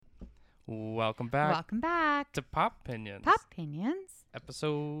Welcome back Welcome back. to Pop Opinions. Pop Opinions,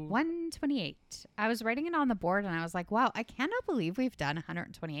 Episode 128. I was writing it on the board and I was like, wow, I cannot believe we've done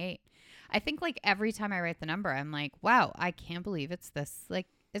 128. I think like every time I write the number, I'm like, wow, I can't believe it's this. Like,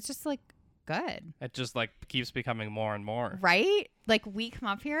 it's just like good. It just like keeps becoming more and more. Right? Like we come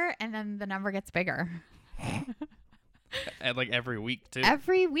up here and then the number gets bigger. And like every week too.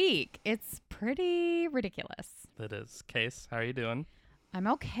 Every week. It's pretty ridiculous. It is. Case, how are you doing? I'm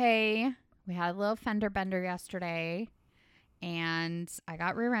okay. We had a little fender bender yesterday and I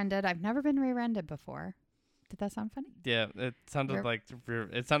got rear-ended. I've never been rear-ended before. Did that sound funny? Yeah, it sounded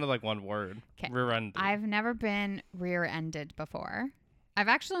like one word. 'Kay. Rear-ended. I've never been rear-ended before. I've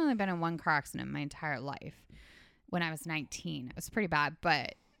actually only been in one car accident in my entire life. When I was 19. It was pretty bad,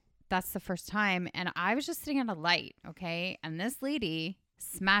 but that's the first time. And I was just sitting at a light, okay? And this lady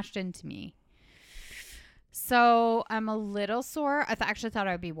smashed into me. So I'm a little sore. I actually thought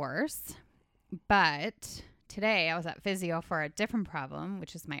I would be worse. But today I was at physio for a different problem,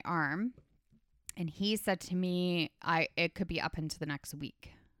 which is my arm. And he said to me, it could be up into the next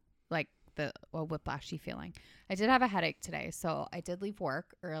week. Like the whiplashy feeling. I did have a headache today. So I did leave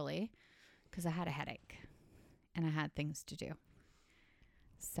work early because I had a headache and I had things to do.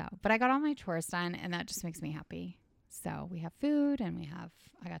 So, but I got all my chores done and that just makes me happy. So we have food and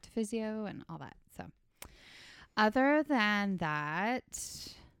I got to physio and all that. So other than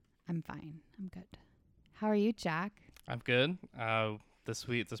that, I'm fine. I'm good. How are you, Jack? I'm good. This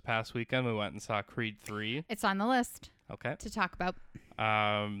past weekend, we went and saw Creed 3. It's on the list Okay. to talk about.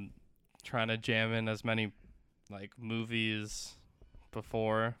 Trying to jam in as many like movies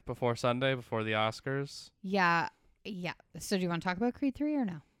before Sunday, before the Oscars. Yeah. So do you want to talk about Creed 3 or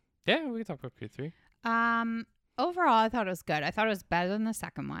no? Yeah, we can talk about Creed 3. Overall, I thought it was good. I thought it was better than the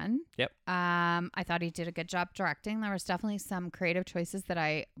second one. Yep. I thought he did a good job directing. There was definitely some creative choices that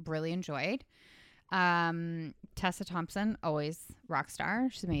I really enjoyed. Tessa Thompson, always rock star.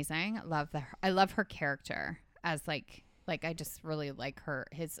 She's amazing. I love her character as like I just really like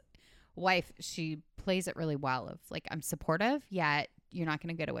his wife. She plays it really well of like, I'm supportive, yet you're not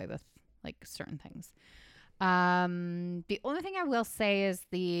going to get away with like certain things. The only thing I will say is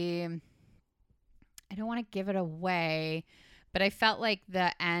I don't want to give it away, but I felt like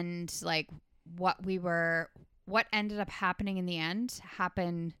the end, like what ended up happening in the end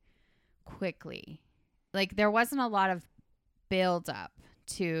happened quickly. Like there wasn't a lot of build up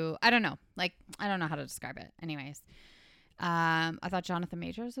to, I don't know how to describe it. Anyways, I thought Jonathan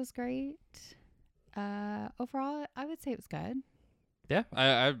Majors was great. Overall, I would say it was good. Yeah,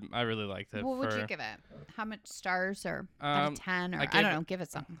 I really liked it. What would you give it? How much stars or out of 10 or I don't know, give it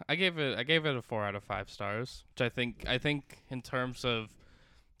something. I gave it a 4 out of 5 stars, which I think in terms of,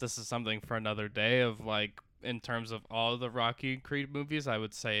 this is something for another day, of like in terms of all the Rocky Creed movies, I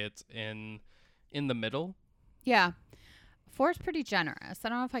would say it's in the middle. Yeah. 4 is pretty generous. I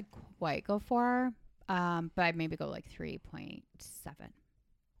don't know if I quite go 4, but I'd maybe go like 3.7.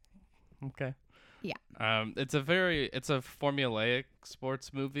 Okay. Yeah. It's a formulaic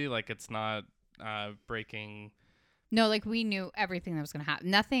sports movie. Like it's not breaking. No, like we knew everything that was going to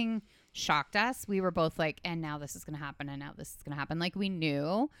happen. Nothing shocked us. We were both like, and now this is going to happen, and now this is going to happen. Like we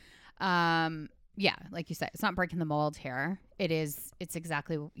knew. Yeah, like you said, it's not breaking the mold here. It's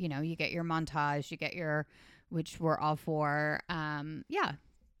exactly, you get your montage, you get which we're all for. Yeah,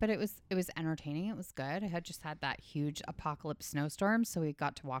 but it was entertaining. It was good. I had just had that huge apocalypse snowstorm, so we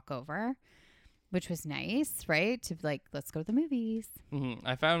got to walk over, which was nice, right? To like, let's go to the movies. Mm-hmm.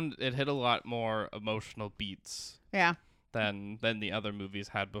 I found it hit a lot more emotional beats. Yeah. Than the other movies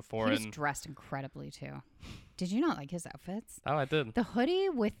had before. He was dressed incredibly too. Did you not like his outfits? Oh, I did. The hoodie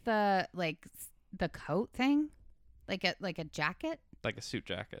with the coat thing, like a jacket, like a suit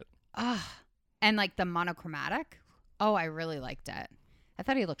jacket. And like the monochromatic. Oh, I really liked it. I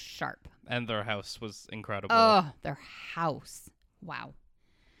thought he looked sharp. And their house was incredible. Oh, their house. Wow.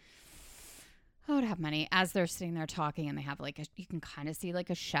 I would have money as they're sitting there talking and they have like you can kind of see like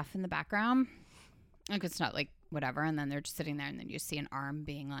a chef in the background. Like it's not like whatever. And then they're just sitting there and then you see an arm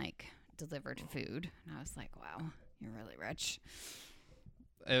being like delivered food. And I was like, wow, you're really rich.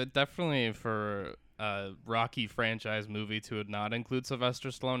 Definitely for a Rocky franchise movie to not include Sylvester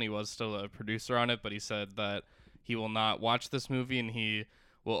Stallone. He was still a producer on it, but he said that he will not watch this movie and he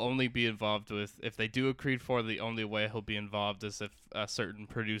will only be involved with, if they do a Creed 4, the only way he'll be involved is if a certain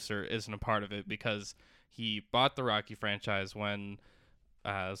producer isn't a part of it, because he bought the Rocky franchise when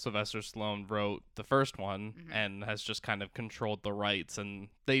Sylvester Stallone wrote the first one, mm-hmm. and has just kind of controlled the rights, and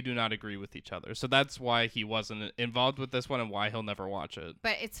they do not agree with each other. So that's why he wasn't involved with this one and why he'll never watch it.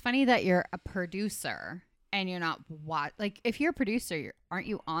 But it's funny that you're a producer and you're not like if you're a producer, aren't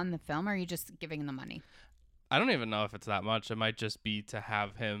you on the film, or are you just giving the money? I don't even know if it's that much. It might just be to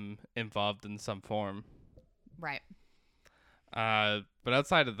have him involved in some form. Right. But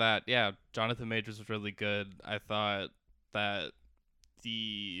outside of that, yeah, Jonathan Majors was really good. I thought that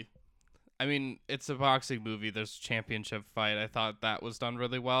I mean, it's a boxing movie. There's a championship fight. I thought that was done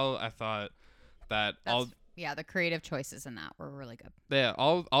really well. I thought that the creative choices in that were really good. Yeah,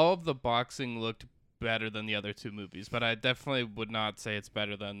 all of the boxing looked better than the other two movies, but I definitely would not say it's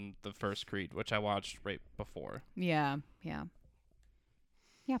better than the first Creed, which I watched right before. Yeah.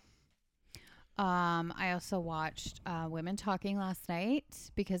 I also watched Women Talking last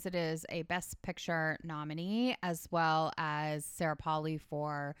night because it is a Best Picture nominee, as well as Sarah Polley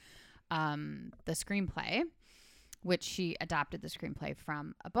for the screenplay, which she adapted the screenplay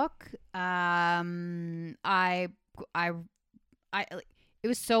from a book. It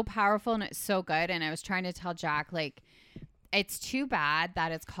was so powerful and it's so good. And I was trying to tell Jack, like, it's too bad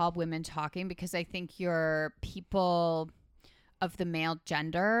that it's called Women Talking, because I think your people of the male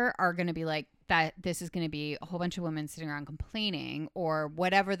gender are going to be like, that this is going to be a whole bunch of women sitting around complaining or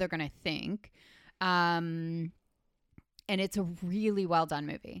whatever they're going to think. And it's a really well done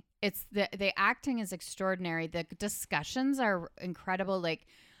movie. It's the acting is extraordinary. The discussions are incredible. Like,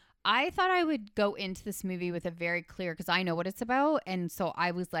 I thought I would go into this movie with a very clear, because I know what it's about. And so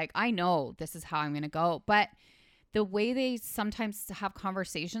I was like, I know this is how I'm going to go. But the way they sometimes have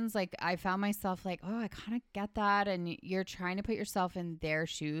conversations, like I found myself like, oh, I kind of get that. And you're trying to put yourself in their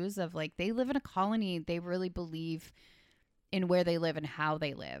shoes of like, they live in a colony. They really believe in where they live and how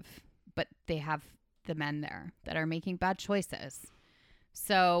they live. But they have the men there that are making bad choices.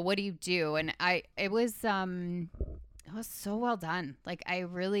 So what do you do? And it was so well done. Like it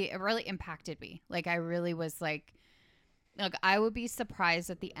really impacted me. Like I really was like I would be surprised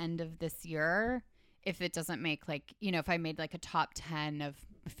at the end of this year if it doesn't make like, you know, if I made like a top 10 of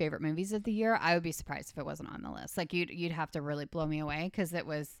favorite movies of the year, I would be surprised if it wasn't on the list. Like you'd have to really blow me away, because I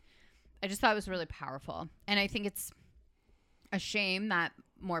just thought it was really powerful. And I think it's a shame that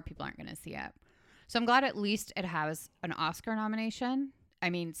more people aren't going to see it. So I'm glad at least it has an Oscar nomination. I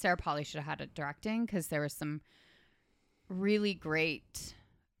mean, Sarah Polley should have had it directing, because there was some really great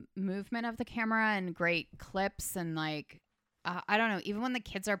movement of the camera and great clips and like, I don't know, even when the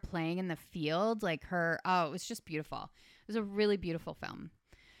kids are playing in the field, like it was just beautiful. It was a really beautiful film.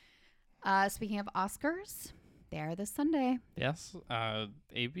 Speaking of Oscars, they are this Sunday. Yes.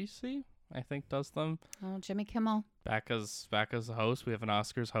 ABC, I think, does them. Oh, Jimmy Kimmel. Back as a host. We have an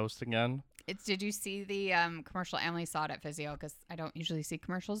Oscars host again. Did you see the commercial? Emily saw it at Physio, because I don't usually see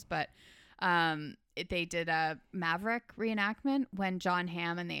commercials, but they did a Maverick reenactment when John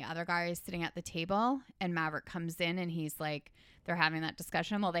Hamm and the other guy is sitting at the table, and Maverick comes in and he's like, they're having that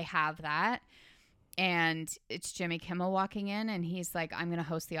discussion. Well, they have that, and it's Jimmy Kimmel walking in and he's like, I'm going to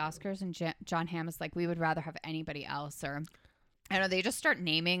host the Oscars. And John Hamm is like, we would rather have anybody else. Or I don't know, they just start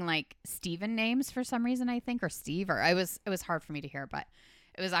naming like Steven names for some reason, I think, or Steve, or it was hard for me to hear, but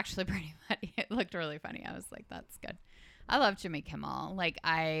it was actually pretty funny. It looked really funny. I was like, that's good. I love Jimmy Kimmel. Like,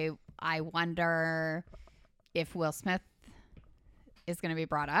 I wonder if Will Smith is going to be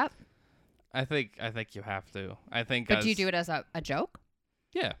brought up. I think you have to. But do you do it as a joke?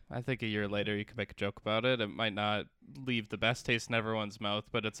 Yeah, I think a year later you could make a joke about it. It might not leave the best taste in everyone's mouth,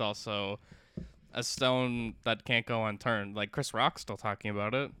 but it's also a stone that can't go unturned. Like Chris Rock's still talking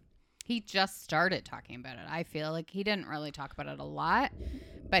about it. He just started talking about it. I feel like he didn't really talk about it a lot,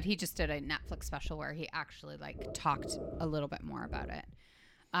 but he just did a Netflix special where he actually like talked a little bit more about it.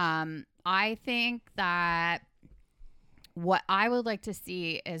 I think that what I would like to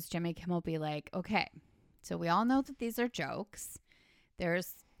see is Jimmy Kimmel be like, okay, so we all know that these are jokes.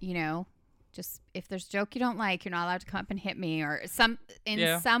 There's, you know, just if there's a joke you don't like, you're not allowed to come up and hit me, or some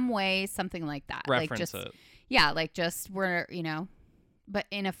way, something like that. Reference like just, it. Yeah, like just we're, you know, but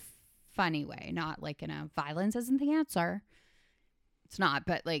in a funny way, not like in a violence isn't the answer. It's not,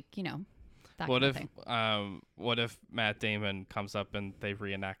 but like, you know, that what kind if of thing. What if Matt Damon comes up and they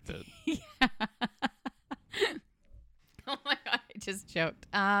reenact it? Yeah. Oh my god, I just joked.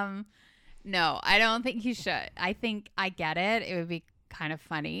 No, I don't think you should. I think I get it. It would be kind of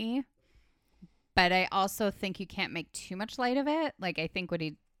funny. But I also think you can't make too much light of it. Like, I think what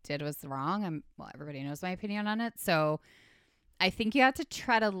he did was wrong. Well, everybody knows my opinion on it. So I think you have to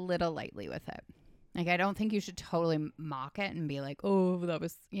tread a little lightly with it. Like, I don't think you should totally mock it and be like, oh, that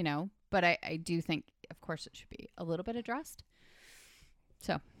was, you know. But I do think, of course, it should be a little bit addressed.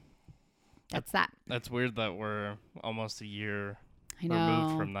 So that's that. That's weird that we're almost a year I know.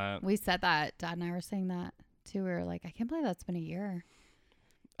 removed from that. We said that. Dad and I were saying that too. We were like, I can't believe that's been a year.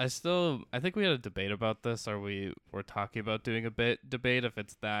 I think we had a debate about this, or we were talking about doing a debate if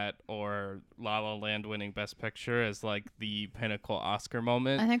it's that or La La Land winning Best Picture as like the pinnacle Oscar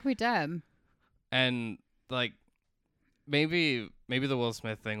moment. I think we did. And like maybe the Will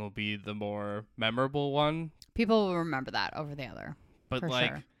Smith thing will be the more memorable one, People will remember that over the other. but For like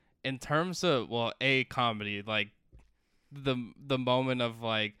sure. in terms of a comedy, like the moment of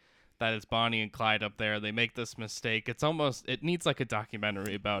like that is Bonnie and Clyde up there, they make this mistake. It needs like a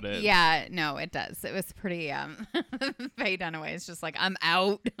documentary about it. Yeah, no, it does. It was pretty Faye Dunaway is just like, I'm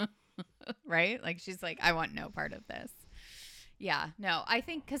out. Right? Like she's like, I want no part of this. Yeah, no, I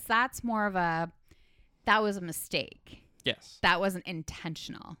think because that's more of that was a mistake. Yes. That wasn't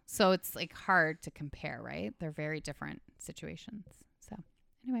intentional. So it's like hard to compare, right? They're very different situations. So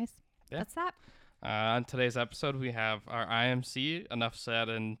anyways, Yeah. that's that. On today's episode, we have our IMC, Enough Said,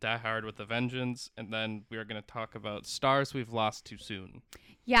 and Die Hard with a Vengeance, and then we are going to talk about stars we've lost too soon.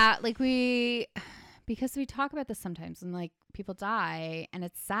 Yeah, like because we talk about this sometimes and like people die and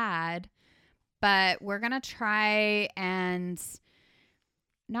it's sad, but we're going to try and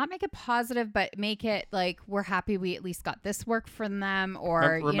not make it positive, but make it like we're happy we at least got this work from them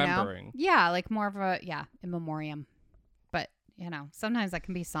or, Remembering. Yeah, like more of in memoriam. But, sometimes that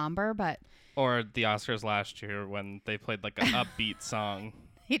can be somber, but Or the Oscars last year when they played like an upbeat song.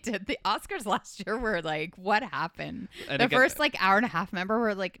 they did. The Oscars last year were like, what happened? And The again, first like hour and a half, remember,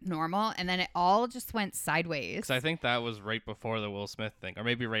 were like normal, and then it all just went sideways. because I think that was right before the Will Smith thing, or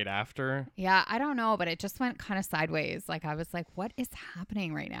maybe right after. Yeah, I don't know, but it just went kind of sideways. Like I was like, what is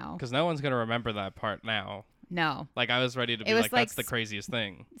happening right now? Because no one's going to remember that part now. No, Like, I was ready to be was like, like that's the craziest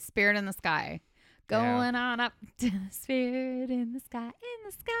thing. Spirit in the Sky. Yeah. Going on up to the spirit in the sky,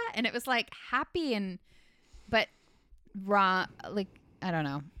 and it was like happy but raw. Like I don't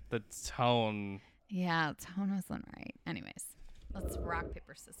know. The tone. Yeah, tone wasn't right. Anyways, let's rock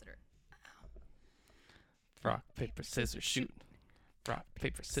paper scissors. Rock, paper, scissors, shoot. Rock,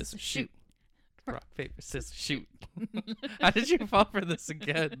 paper, scissors, shoot. Rock, paper, scissors, shoot. How did you fall for this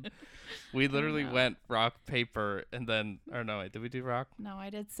again? We literally know. went rock, paper, and then, or no, wait, did we do rock? No, I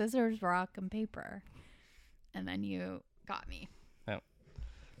did scissors, rock, and paper, and then you got me.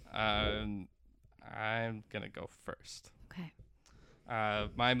 I'm gonna go first. Okay.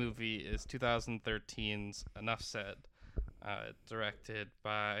 My movie is 2013's Enough Said, directed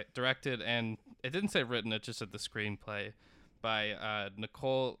and it didn't say written, it just said the screenplay by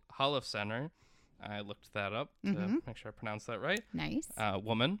Nicole Holofcener. I looked that up to make sure I pronounced that right. Nice.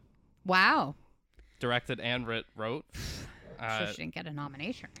 Woman, Wow. directed and wrote. So she didn't get a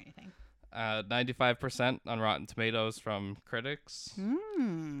nomination or anything. 95% on Rotten Tomatoes from critics.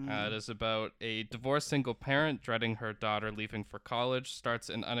 It is about a divorced single parent dreading her daughter leaving for college, starts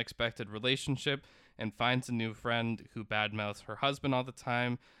an unexpected relationship, and finds a new friend who badmouths her husband all the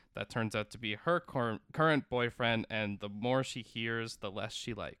time. That turns out to be her current boyfriend, and the more she hears, the less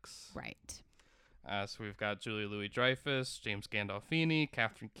she likes. Right. So we've got Julia Louis-Dreyfus, James Gandolfini,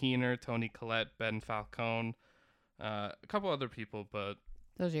 Catherine Keener, Toni Collette, Ben Falcone, a couple other people, but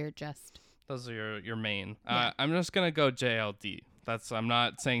Those are those are your main. Yeah. I'm just gonna go JLD. I'm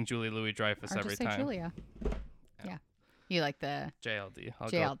not saying Julia Louis-Dreyfus or every just say time. Julia. Yeah. You like the JLD.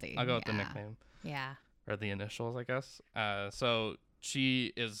 JLD, I'll go with the yeah. nickname yeah. or the initials, I guess. So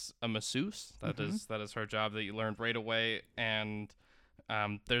she is a masseuse. That is her job that you learned right away. And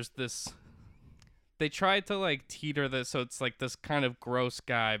there's this. They tried to like teeter this, so it's like this kind of gross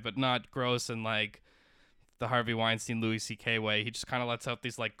guy, but not gross in like the Harvey Weinstein, Louis C.K. way. He just kind of lets out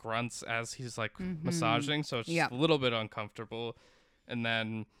these like grunts as he's like massaging, so it's just Yep. a little bit uncomfortable. And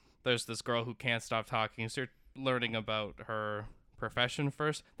then there's this girl who can't stop talking. So you're learning about her profession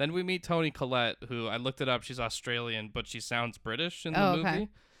first. Then we meet Toni Collette, who I looked it up. She's Australian, but she sounds British in the movie. Okay.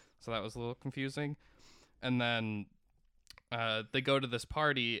 So that was a little confusing. And then they go to this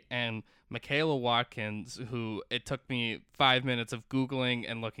party, and Michaela Watkins, who it took me 5 minutes of Googling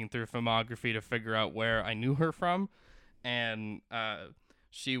and looking through filmography to figure out where I knew her from. And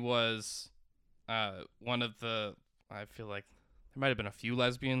she was one of the, I feel like there might have been a few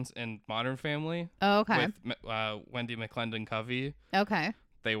lesbians in Modern Family. Oh, okay. With Wendy McClendon Covey. Okay.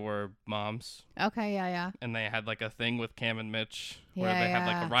 They were moms, Okay. Yeah. and they had like a thing with Cam and Mitch where Yeah, they had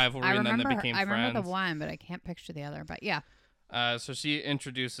like yeah. a rivalry, and then they became I friends. remember the one, but I can't picture the other. But yeah. So she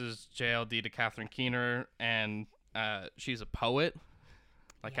introduces JLD to Catherine Keener, and she's a poet.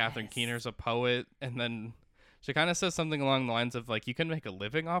 Like Catherine Yes. Keener's a poet, and then she kind of says something along the lines of like, "You can make a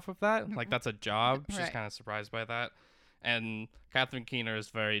living off of that. Like that's a job." She's Right. kind of surprised by that, and Catherine Keener is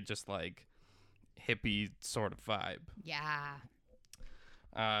very just like hippie sort of vibe. Yeah.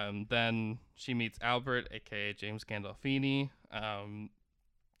 Then she meets Albert, aka James Gandolfini.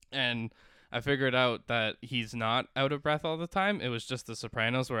 And I figured out that he's not out of breath all the time. It was just The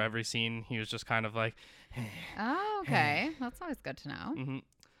Sopranos, where every scene he was just kind of like, Oh, okay. That's always good to know. mm-hmm.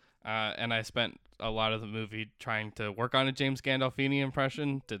 And I spent a lot of the movie trying to work on a James Gandolfini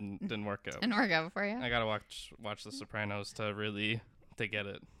impression. Didn't work out. Didn't work out for you? I gotta watch The Sopranos to really to get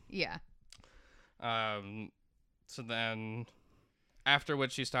it. Yeah. So then, after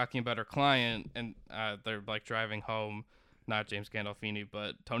which she's talking about her client, and they're like driving home, not James Gandolfini,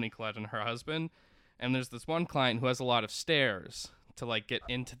 but Toni Collette and her husband. And there's this one client who has a lot of stairs to like get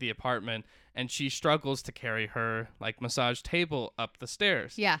into the apartment, and she struggles to carry her like massage table up the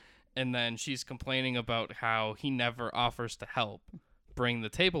stairs. Yeah. And then she's complaining about how he never offers to help bring the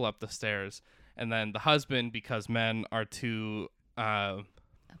table up the stairs. And then the husband, because men are too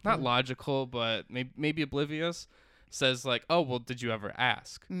not logical, but maybe oblivious, says like, "Oh, well, did you ever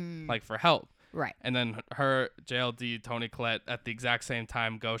ask like for help?" Right. And then her JLD Toni Collette at the exact same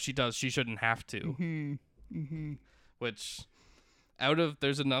time go, "She shouldn't have to." Mm-hmm. Mm-hmm. Which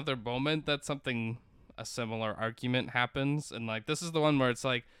there's another moment that a similar argument happens, and like this is the one where it's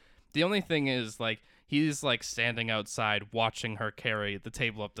like the only thing is like he's like standing outside watching her carry the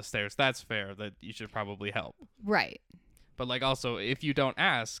table up the stairs. That's fair, that you should probably help. Right. But like also if you don't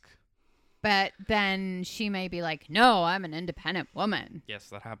ask. But then she may be like, "No, I'm an independent woman." Yes,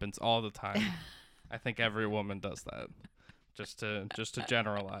 that happens all the time. I think every woman does that. Just to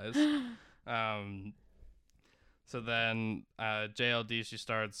generalize. So then JLD, she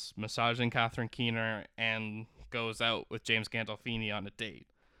starts massaging Catherine Keener and goes out with James Gandolfini on a date.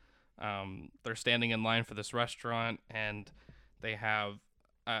 They're standing in line for this restaurant, and they have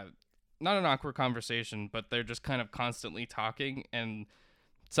not an awkward conversation, but they're just kind of constantly talking, and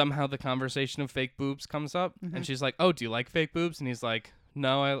somehow the conversation of fake boobs comes up, and she's like, "Oh, do you like fake boobs?" And he's like,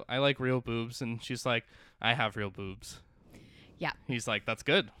 "No, I like real boobs." And she's like, "I have real boobs." Yeah. He's like, "That's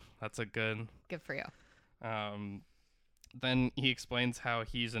good. That's a good." Good for you. Then he explains how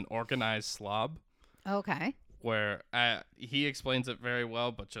he's an organized slob, Okay. where he explains it very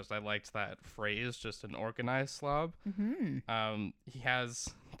well, but just I liked that phrase, just an organized slob. Mm-hmm. He has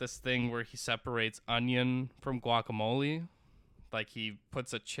this thing where he separates onion from guacamole. Like he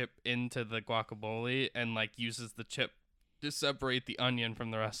puts a chip into the guacamole and like uses the chip to separate the onion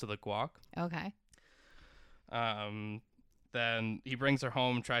from the rest of the guac. Okay. Then he brings her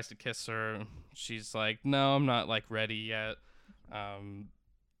home, tries to kiss her. She's like, "No, I'm not like ready yet."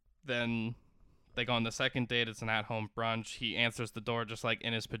 Then they go on the second date. It's an at-home brunch. He answers the door just like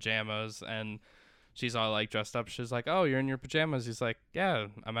in his pajamas, and she's all like dressed up. She's like, "Oh, you're in your pajamas?" He's like, "Yeah,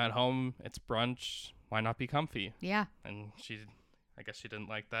 I'm at home. It's brunch. Why not be comfy?" Yeah. And I guess she didn't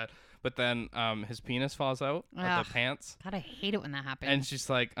like that. But then his penis falls out of Ugh. the pants. God, I hate it when that happens. And she's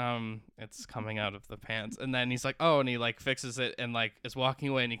like, it's coming out of the pants. And then he's like, "Oh," and he like fixes it and like is walking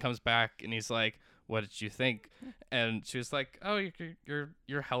away, and he comes back and he's like, "What did you think?" And she was like, "Oh,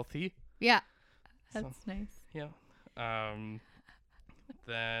 you're healthy." Yeah. That's nice. Yeah.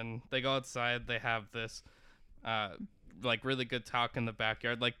 Then they go outside. They have this like really good talk in the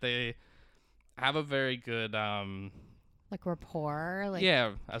backyard. Like they have a very good Like rapport. Like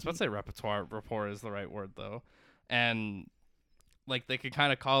yeah, I was about to say repertoire. Rapport is the right word though. And like they can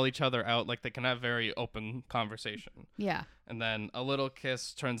kind of call each other out. Like they can have very open conversation. Yeah. And then a little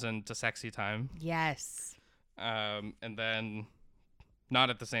kiss turns into sexy time. Yes. And then not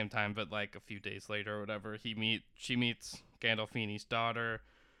at the same time, but like a few days later or whatever, she meets Gandolfini's daughter.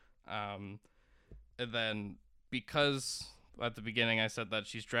 And then because at the beginning I said that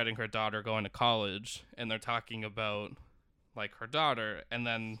she's dreading her daughter going to college, and they're talking about like her daughter, and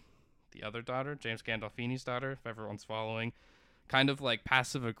then the other daughter, James Gandolfini's daughter, if everyone's following, kind of like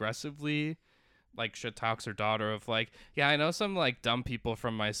passive aggressively like shit talks her daughter of like, "Yeah, I know some like dumb people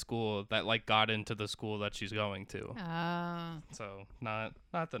from my school that like got into the school that she's going to." Oh. So not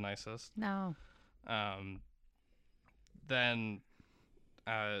the nicest. No. Then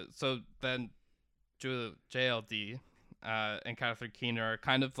JLD and Catherine Keener are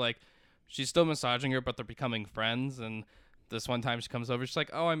kind of like, she's still massaging her, but they're becoming friends. And this one time she comes over, she's like,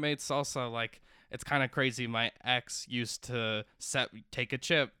 "Oh, I made salsa. Like, it's kind of crazy. My ex used to take a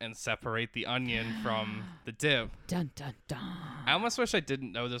chip and separate the onion from the dip." Dun dun dun. I almost wish I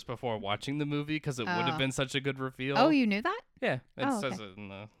didn't know this before watching the movie, because it would have been such a good reveal. Oh, you knew that? Yeah, it Oh, says okay. it in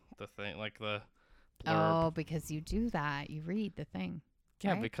the thing, like the blurb. Oh, because you do that. You read the thing.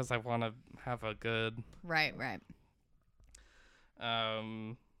 Yeah, right? because I want to have a good. Right.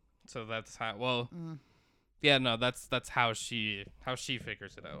 So that's how. Well, Mm. yeah, no, that's how she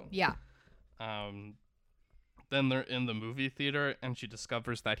figures it out. Yeah. Then they're in the movie theater, and she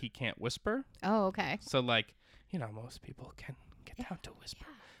discovers that he can't whisper. Oh, okay. So like, most people can get down to whisper,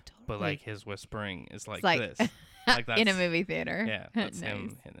 but like his whispering is like, It's like this. Like in a that's- movie theater. Yeah, that's Nice.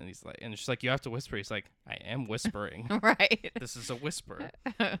 him. And then he's like, and she's like, you have to whisper. He's like, I am whispering. Right. This is a whisper.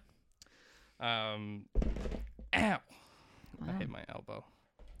 Ow. I Wow. hit my elbow.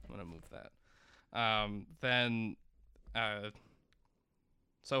 I'm gonna move that. Then,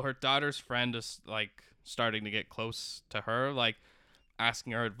 so her daughter's friend is like starting to get close to her, like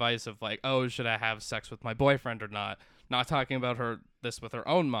asking her advice of like, oh, should I have sex with my boyfriend or not? Not talking about this with her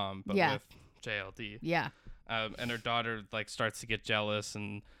own mom, but Yeah. with JLD. Yeah. And her daughter like starts to get jealous,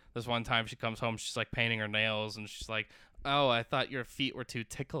 and this one time she comes home, she's like painting her nails, and she's like, oh, I thought your feet were too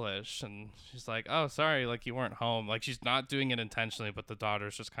ticklish. And she's like, oh, sorry, like you weren't home. Like she's not doing it intentionally, but the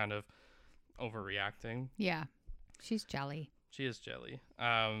daughter's just kind of overreacting. Yeah. She's jelly. She is jelly.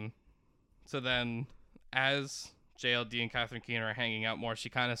 So then as JLD and Catherine Keener are hanging out more, she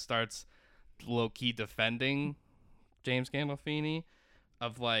kind of starts low-key defending James Gandolfini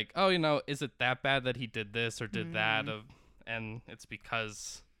of like, oh, is it that bad that he did this or did that? And it's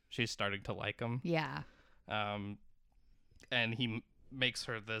because she's starting to like him. Yeah. And he makes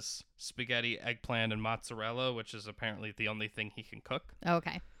her this spaghetti, eggplant, and mozzarella, which is apparently the only thing he can cook.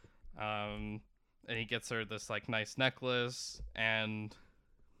 Okay. And he gets her this like nice necklace, and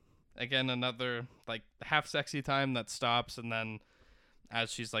again another like half sexy time that stops, and then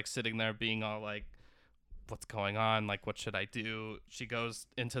as she's like sitting there being all like, what's going on, like what should I do, she goes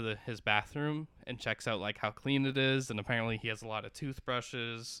into his bathroom and checks out like how clean it is, and apparently he has a lot of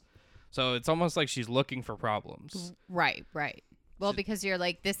toothbrushes, so it's almost like she's looking for problems. Right. Well, because you're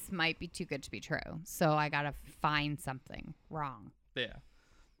like, this might be too good to be true, so I gotta find something wrong. Yeah.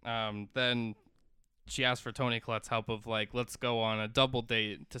 Then she asks for Toni Collette's help of like, let's go on a double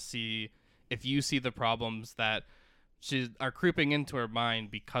date to see if you see the problems that are creeping into her mind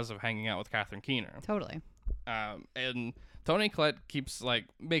because of hanging out with Catherine Keener. Totally. And Toni Collette keeps like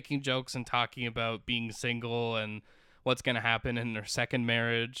making jokes and talking about being single and what's going to happen in her second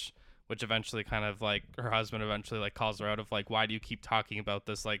marriage, which eventually kind of like her husband eventually like calls her out of like, why do you keep talking about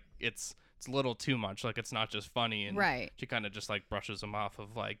this? Like it's a little too much. Like it's not just funny. And Right. she kind of just like brushes him off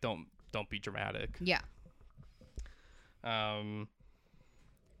of like, don't be dramatic. Yeah.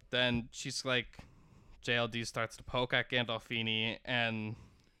 Then she's like, JLD starts to poke at Gandolfini, and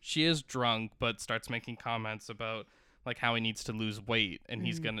she is drunk, but starts making comments about like how he needs to lose weight, and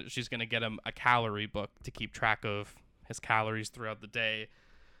she's gonna get him a calorie book to keep track of his calories throughout the day.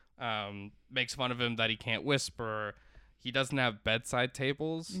 Makes fun of him that he can't whisper. He doesn't have bedside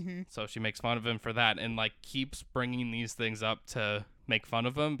tables, so she makes fun of him for that, and like keeps bringing these things up to make fun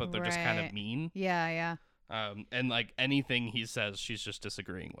of him, but they're just kind of Right. mean. Yeah. And like anything he says, she's just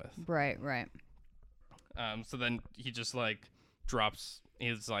disagreeing with. Right. So then he just like drops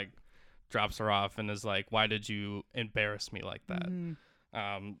her off and is like, why did you embarrass me like that?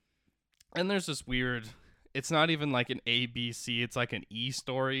 And there's this weird, it's not even like an A, B, C, it's like an E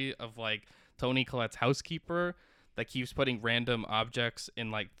story of like Toni Collette's housekeeper that keeps putting random objects in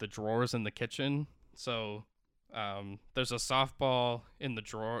like the drawers in the kitchen. So there's a softball in the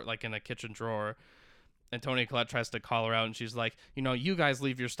drawer, like in a kitchen drawer, and Toni Collette tries to call her out, and she's like, you guys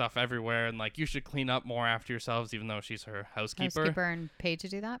leave your stuff everywhere, and like you should clean up more after yourselves, even though she's her housekeeper And paid to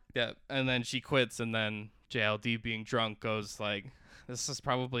do that. Yeah, and then she quits, and then JLD, being drunk, goes like, this is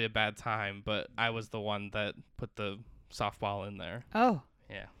probably a bad time, but I was the one that put the softball in there. Oh.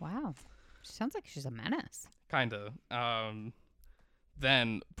 Yeah. Wow. She sounds like she's a menace. Kind of.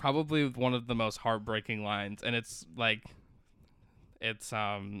 Then probably one of the most heartbreaking lines, and it's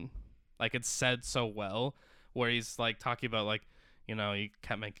said so well, where he's like talking about like, you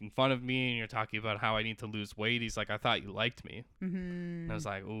kept making fun of me, and you're talking about how I need to lose weight. He's like, I thought you liked me. And I was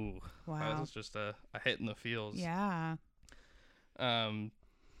like, ooh, that Wow. was just a hit in the feels. Yeah.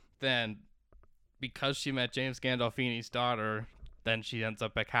 Then because she met James Gandolfini's daughter, then she ends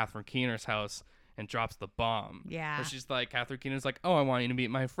up at Catherine Keener's house and drops the bomb. Yeah. Where she's like, Catherine Keener's like, oh, I want you to meet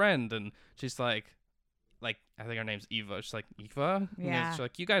my friend. And she's like, I think her name's Eva. She's like, Eva? Yeah. And she's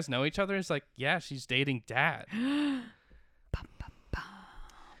like, you guys know each other? It's like, yeah, she's dating Dad. Bum, bum, bum.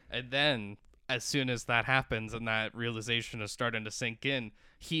 And then as soon as that happens and that realization is starting to sink in,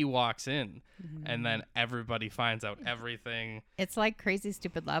 he walks in, and then everybody finds out everything. It's like Crazy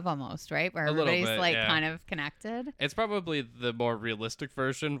Stupid Love almost, right? Where A little everybody's bit, like yeah. kind of connected. It's probably the more realistic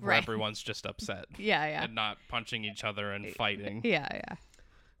version where Right. everyone's just upset Yeah. and not punching each other and fighting. Yeah.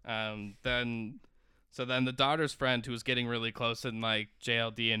 Then the daughter's friend, who was getting really close, and like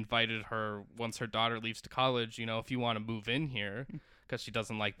JLD invited her once her daughter leaves to college, if you want to move in here, because she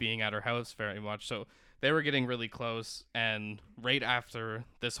doesn't like being at her house very much. So they were getting really close, and right after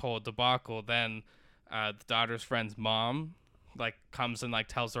this whole debacle, then the daughter's friend's mom like comes and like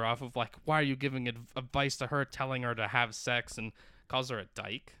tells her off of like, why are you giving advice to her, telling her to have sex, and calls her a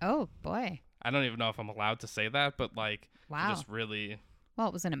dyke. Oh boy. I don't even know if I'm allowed to say that, but like, Wow. just really, Well,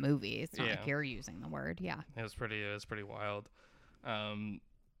 it was in a movie. It's not Yeah. like you're using the word. Yeah. it was pretty wild.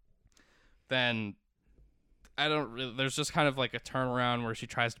 Then I don't really, there's just kind of like a turnaround where she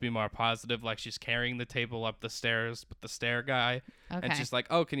tries to be more positive, like she's carrying the table up the stairs with the stair guy, Okay. and she's like,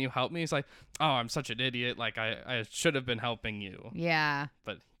 oh, can you help me? He's like, oh, I'm such an idiot, like I should have been helping you, Yeah.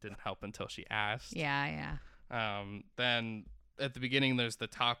 but he didn't help until she asked. Yeah. Then at the beginning there's the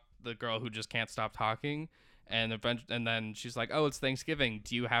girl who just can't stop talking, and then she's like, oh, it's Thanksgiving,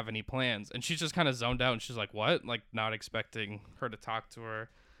 do you have any plans? And she's just kind of zoned out, and she's like, what? Like not expecting her to talk to her.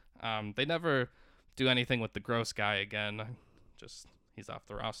 They never do anything with the gross guy again, just he's off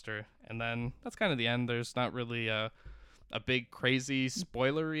the roster. And then that's kind of the end. There's not really a big crazy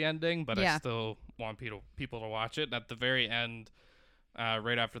spoilery ending, but Yeah. I still want people to watch it. And at the very end,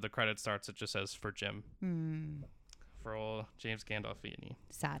 right after the credits starts, it just says for Jim, for old James Gandolfini.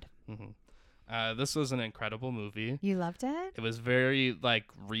 Sad. This was an incredible movie. You loved it? It was very like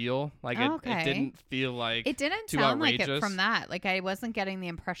real. Like Okay. it didn't feel like It didn't too sound like it outrageous. from that. Like I wasn't getting the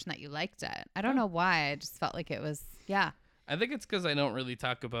impression that you liked it. I don't Oh. know why. I just felt like it was. Yeah. I think it's because I don't really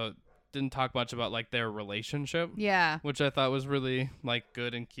didn't talk much about like their relationship, Yeah. which I thought was really like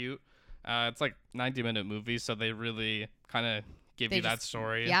good and cute. It's like 90-minute movie, so they really kind of give They you that just-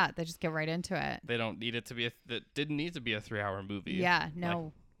 story. Yeah. They just get right into it. They don't need it to be that didn't need to be a 3-hour movie. Yeah.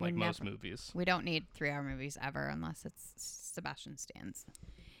 No. like we most never- movies. We don't need 3-hour movies ever unless it's Sebastian Stan's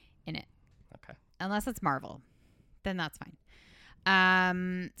in it. Okay. Unless it's Marvel. Then that's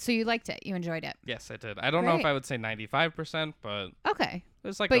fine. So you liked it. You enjoyed it. Yes, I did. I don't know if Great. I would say 95%, but Okay. it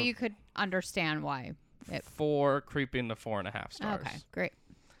was like But a you could understand why. 4 creeping to 4.5 stars. Okay. Great.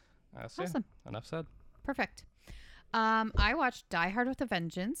 So yeah, Awesome. enough said. Perfect. I watched Die Hard with a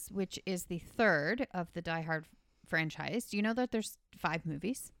Vengeance, which is the third of the Die Hard franchise. Do you know that there's 5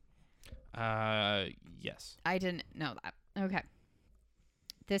 movies? Yes. I didn't know that. Okay.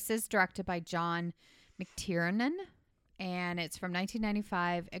 This is directed by John McTiernan, and it's from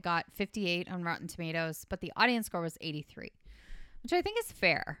 1995. It got 58 on Rotten Tomatoes, but the audience score was 83, which I think is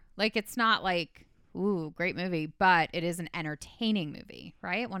fair. Like, it's not like, ooh, great movie, but it is an entertaining movie,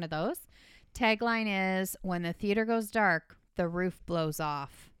 right? One of those. Tagline is, when the theater goes dark, the roof blows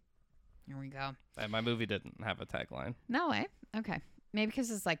off. Here we go. My movie didn't have a tagline. No way. Okay. Maybe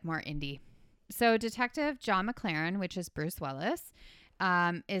because it's like more indie. So Detective John McLaren, which is Bruce Willis,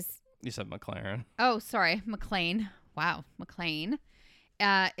 is... You said McLaren. Oh, sorry. McLean. Wow. McLean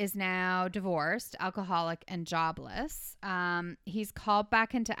is now divorced, alcoholic, and jobless. He's called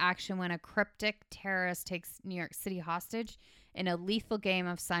back into action when a cryptic terrorist takes New York City hostage in a lethal game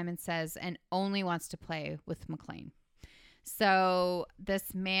of Simon Says and only wants to play with McLean. So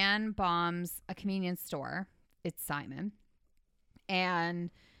this man bombs a convenience store. It's Simon.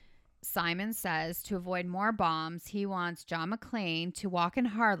 And Simon says to avoid more bombs, he wants John McClane to walk in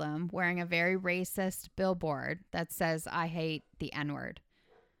Harlem wearing a very racist billboard that says, I hate the N-word.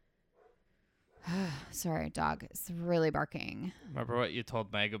 Sorry, dog. It's really barking. Remember what you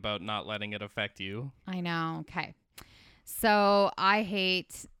told Meg about not letting it affect you? I know. Okay. So I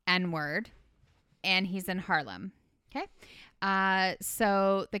hate N-word, and he's in Harlem. Okay.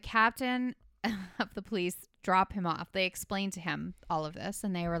 So the captain of the police drop him off. They explained to him all of this,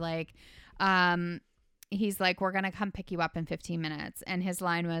 and they were like, he's like, we're going to come pick you up in 15 minutes. And his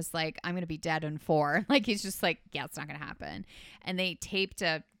line was like, I'm going to be dead in 4. Like, he's just like, yeah, it's not going to happen. And they taped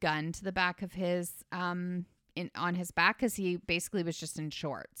a gun to the back of his, on his back, because he basically was just in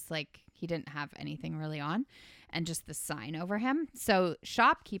shorts. Like, he didn't have anything really on, and just the sign over him. So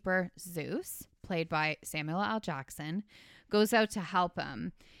shopkeeper Zeus, played by Samuel L. Jackson, goes out to help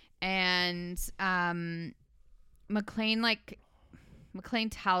him. And McClane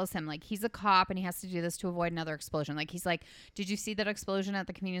tells him, like, he's a cop and he has to do this to avoid another explosion. Like, he's like, did you see that explosion at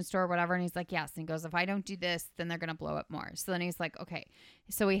the convenience store or whatever? And he's like, yes. And he goes, if I don't do this, then they're going to blow up more. So then he's like, okay.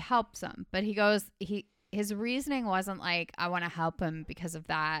 So he helps him. But he goes, his reasoning wasn't like, I want to help him because of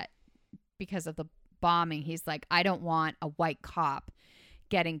that, because of the bombing. He's like, I don't want a white cop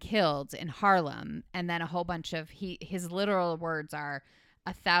getting killed in Harlem. And then a whole bunch of, his literal words are,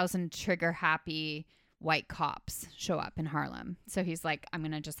 1,000 trigger happy white cops show up in Harlem. So he's like, I'm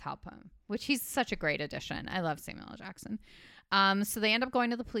going to just help him, which he's such a great addition. I love Samuel L. Jackson. So they end up going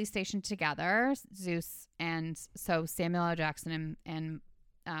to the police station together, Zeus, and so Samuel L. Jackson and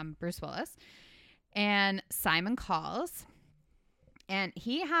Bruce Willis. And Simon calls, and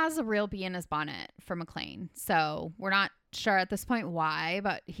he has a real bee in his bonnet for McClane. So we're not sure at this point why,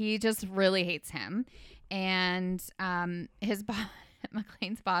 but he just really hates him. and his boss,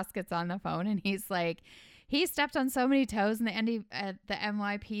 McLean's boss, gets on the phone, and he's like, he stepped on so many toes in the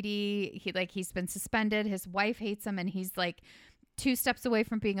NYPD. He's been suspended. His wife hates him, and he's like 2 steps away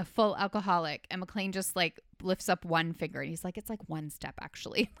from being a full alcoholic. And McLean just like lifts up one finger, and he's like, it's like 1 step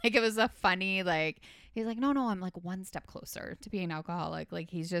actually. Like, it was a funny, like, he's like, no, I'm like 1 step closer to being an alcoholic. Like,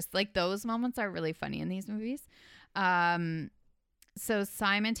 he's just like, those moments are really funny in these movies. So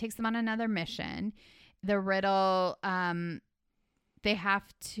Simon takes them on another mission. The riddle, they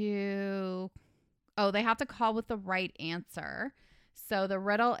have to call with the right answer. So the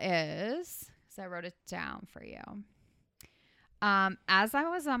riddle is, so I wrote it down for you. As I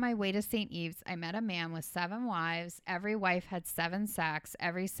was on my way to St. Eve's, I met a man with 7 wives. Every wife had 7 sacks.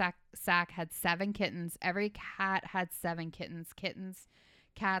 Every sack had 7 kittens. Every cat had 7 kittens. Kittens,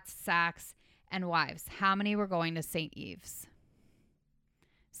 cats, sacks, and wives. How many were going to St. Eve's?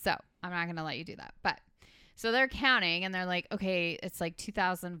 So I'm not going to let you do that. But so they're counting, and they're like, okay, it's like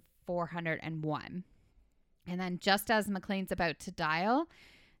 2,401. And then just as McLean's about to dial,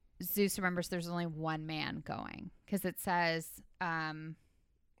 Zeus remembers there's only 1 man going, because it says, right?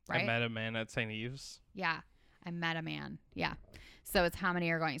 I met a man at St. Eve's. Yeah, I met a man. Yeah. So it's how many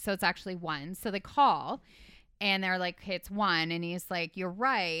are going. So it's actually 1. So they call, and they're like, okay, it's 1. And he's like, you're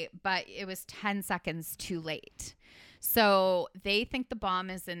right, but it was 10 seconds too late. So they think the bomb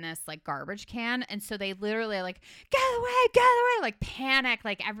is in this like garbage can. And so they literally are like, get away, like panic.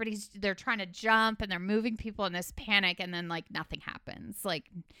 Like they're trying to jump, and they're moving people in this panic. And then like nothing happens, like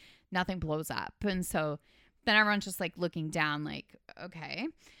nothing blows up. And so then everyone's just like looking down like, okay.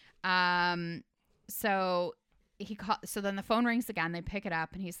 So so then the phone rings again. They pick it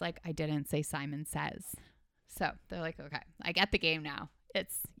up, and he's like, I didn't say Simon Says. So they're like, okay, I get the game now.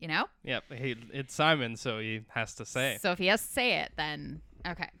 It's, you know? Yep. It's Simon, so he has to say. So if he has to say it, then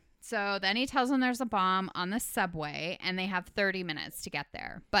okay. So then he tells them there's a bomb on the subway, and they have 30 minutes to get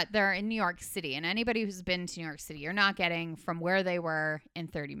there. But they're in New York City, and anybody who's been to New York City, you're not getting from where they were in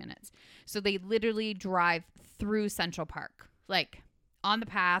 30 minutes. So they literally drive through Central Park, like on the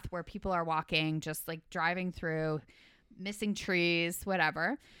path where people are walking, just like driving through, missing trees,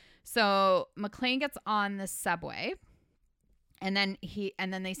 whatever. So McLean gets on the subway. And then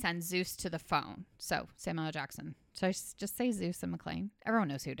they send Zeus to the phone. So Samuel L. Jackson. So I just say Zeus and McLean. Everyone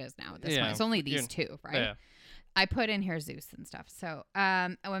knows who it is now at this point. It's only these 2, right? Yeah. I put in here Zeus and stuff. So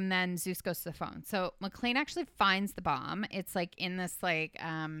and then Zeus goes to the phone. So McLean actually finds the bomb. It's like in this like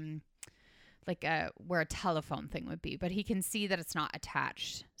where a telephone thing would be, but he can see that it's not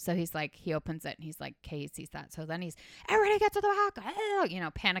attached. So he's like, he opens it, and he's like, okay, he sees that. So then he's, everybody get to the back,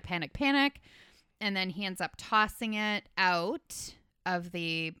 panic, panic, panic. And then he ends up tossing it out of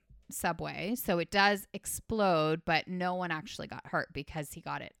the subway. So it does explode, but no one actually got hurt because he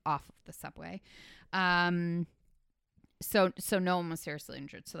got it off of the subway. So no one was seriously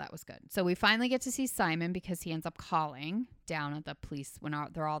injured. So that was good. So we finally get to see Simon, because he ends up calling down at the police when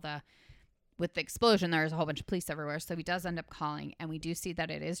with the explosion, there's a whole bunch of police everywhere. So he does end up calling, and we do see that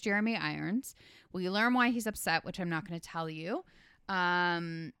it is Jeremy Irons. We learn why he's upset, which I'm not going to tell you.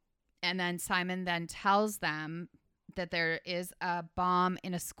 And then Simon then tells them that there is a bomb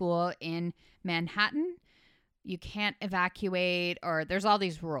in a school in Manhattan. You can't evacuate, or there's all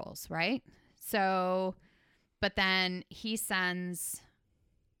these rules, right? So, but then he sends,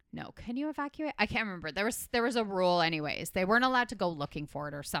 no, can you evacuate? I can't remember. There was a rule anyways. They weren't allowed to go looking for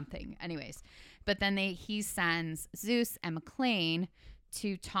it or something anyways. But then he sends Zeus and McLean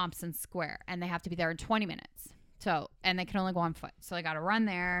to Thompson Square, and they have to be there in 20 minutes. So, and they can only go on foot. So they got to run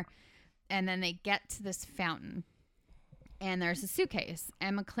there. And then they get to this fountain, and there's a suitcase,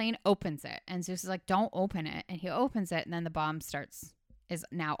 and McLean opens it, and Zeus is like, don't open it. And he opens it, and then the bomb is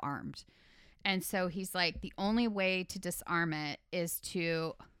now armed. And so he's like, the only way to disarm it is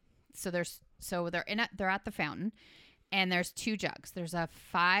they're at the fountain, and there's 2 jugs. There's a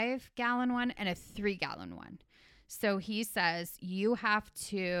 5-gallon one and a 3-gallon one. So he says, you have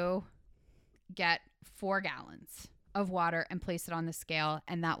to get 4 gallons of water and place it on the scale,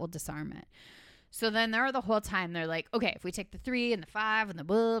 and that will disarm it. So then the whole time they're like, okay, if we take the 3 and the 5 and the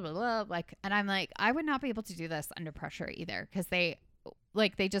blah, blah, blah, like, and I'm like, I would not be able to do this under pressure either, because they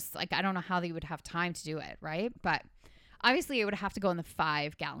just like, I don't know how they would have time to do it, right? But obviously it would have to go in the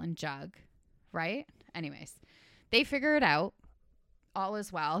 5-gallon jug, right? Anyways, they figure it out. All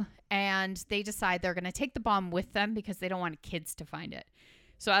is well, and they decide they're going to take the bomb with them because they don't want kids to find it.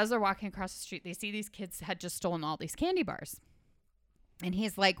 So as they're walking across the street, they see these kids had just stolen all these candy bars. And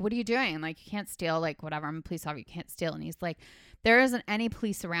he's like, what are you doing? Like, you can't steal, like, whatever. I'm a police officer. You can't steal. And he's like, there isn't any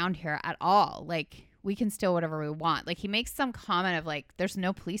police around here at all. Like, we can steal whatever we want. Like he makes some comment of like, there's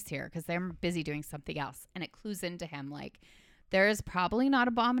no police here because they're busy doing something else. And it clues into him like, there is probably not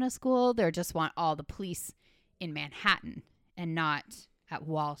a bomb in a school. They just want all the police in Manhattan and not at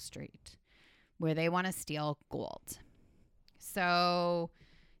Wall Street where they want to steal gold. So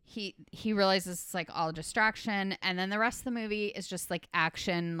he realizes it's like all a distraction. And then the rest of the movie is just like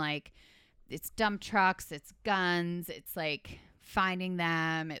action, like it's dump trucks, it's guns, it's like finding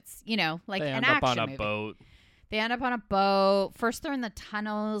them. It's, you know, like they an end up action on a movie. boat. They end up on a boat. First, they're in the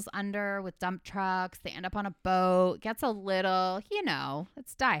tunnels under with dump trucks. They end up on a boat. Gets a little, you know,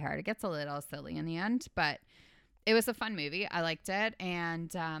 it's Die Hard. It gets a little silly in the end, but it was a fun movie. I liked it.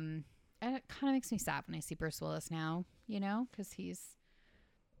 And it kind of makes me sad when I see Bruce Willis now, you know, because he's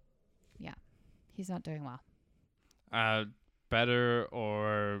not doing well. Better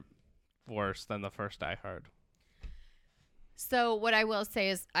or worse than the first Die Hard? So what I will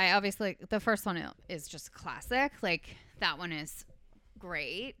say is I obviously the first one is just classic. Like that one is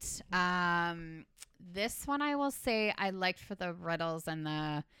great. This one I will say I liked for the riddles and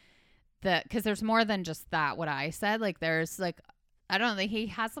the because there's more than just that what I said. Like there's like I don't know, like he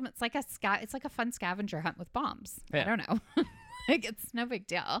has them. It's like a fun scavenger hunt with bombs. Yeah. I don't know. Like it's no big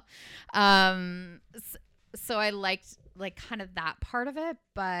deal. So I liked like kind of that part of it,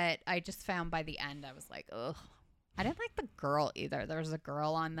 but I just found by the end I was like, ugh. I didn't like the girl either. There was a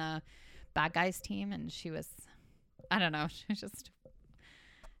girl on the bad guys team and she was, I don't know, she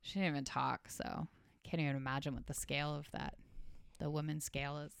didn't even talk. So can't even imagine what the scale of that, the women's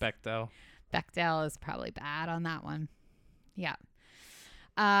scale is. Bechdel is probably bad on that one. Yeah.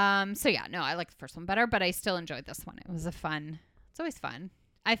 So yeah, no, I like the first one better, but I still enjoyed this one. It was it's always fun.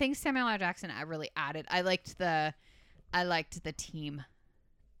 I think Samuel L. Jackson, I really added, I liked the team.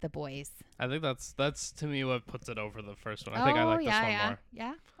 The boys. I think that's to me what puts it over the first one. I think I like this one more.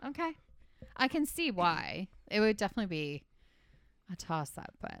 Yeah. Okay. I can see why. It would definitely be a toss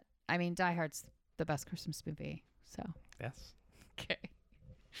up, but I mean Die Hard's the best Christmas movie. So yes. Okay.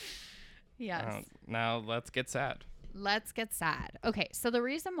 Yes. Now let's get sad. Okay. So the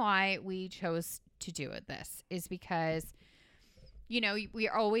reason why we chose to do this is because you know, we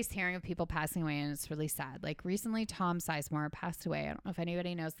are always hearing of people passing away and it's really sad. Like recently, Tom Sizemore passed away. I don't know if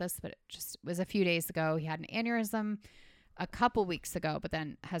anybody knows this, but it just was a few days ago. He had an aneurysm a couple weeks ago, but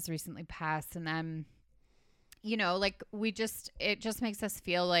then has recently passed. And then, you know, like it just makes us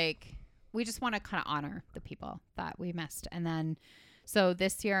feel like we just want to kind of honor the people that we missed. And then, so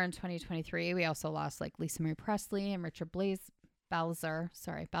this year in 2023, we also lost like Lisa Marie Presley and Richard Belzer,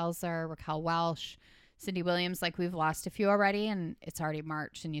 Raquel Welch, Cindy Williams. Like we've lost a few already and it's already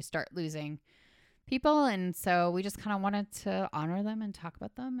March and you start losing people. And so we just kind of wanted to honor them and talk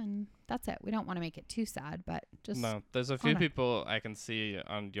about them. And that's it. We don't want to make it too sad, but just. No, there's a few people I can see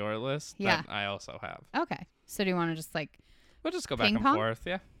on your list that I also have. Okay. So do you want to just like. We'll just go back and forth.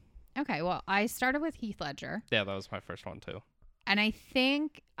 Yeah. Okay. Well, I started with Heath Ledger. Yeah, that was my first one too. And I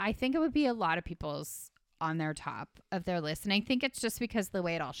think it would be a lot of people's on their top of their list. And I think it's just because the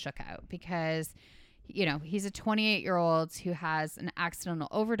way it all shook out because you know, he's a 28-year-old who has an accidental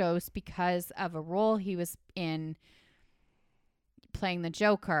overdose because of a role he was in playing the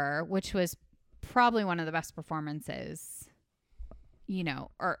Joker, which was probably one of the best performances, you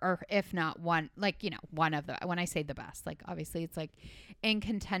know, or if not one, like, you know, one of the, when I say the best, like obviously it's like in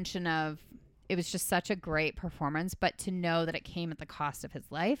contention of, it was just such a great performance, but to know that it came at the cost of his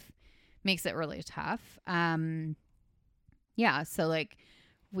life makes it really tough. Yeah. So like,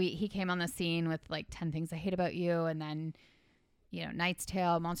 he came on the scene with like 10 Things I Hate About You and then, you know, Knight's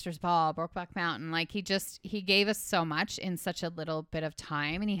Tale, Monsters Ball, Brokeback Mountain. Like he gave us so much in such a little bit of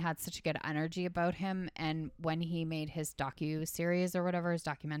time and he had such a good energy about him. And when he made his docu-series or whatever, his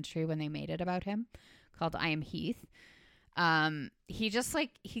documentary, when they made it about him called I Am Heath, he just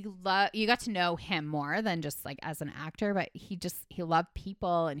like, you got to know him more than just like as an actor, but he loved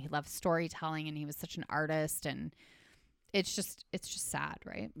people and he loved storytelling and he was such an artist and it's just sad,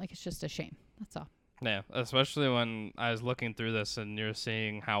 right? Like, it's just a shame. That's all. Yeah, especially when I was looking through this and you're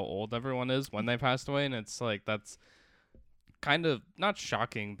seeing how old everyone is when they passed away. And it's like, that's kind of not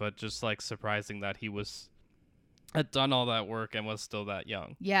shocking, but just like surprising that he had done all that work and was still that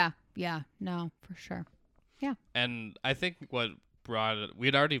young. Yeah. Yeah. No, for sure. Yeah. And I think what brought it,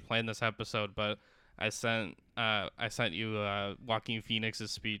 we'd already planned this episode, but I sent you Joaquin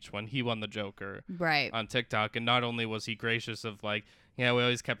Phoenix's speech when he won the Joker on TikTok, and not only was he gracious of like, yeah, we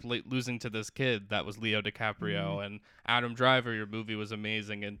always kept losing to this kid that was Leo DiCaprio, and Adam Driver, your movie was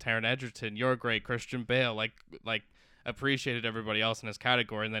amazing, and Taron Egerton, you're great, Christian Bale, like appreciated everybody else in his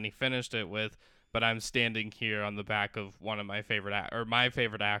category, and then he finished it with, but I'm standing here on the back of one of my favorite my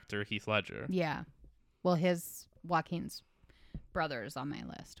favorite actor, Heath Ledger. Yeah. Well, Joaquin's brother is on my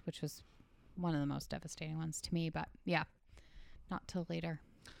list, which was one of the most devastating ones to me. But yeah, not till later.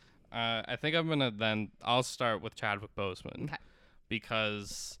 I think I'll start with Chadwick Boseman. Okay.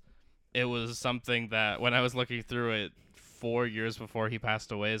 Because it was something that when I was looking through it 4 years before he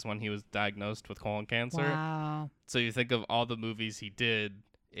passed away is when he was diagnosed with colon cancer. Wow. So you think of all the movies he did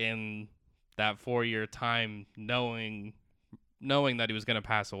in that 4-year time, knowing that he was going to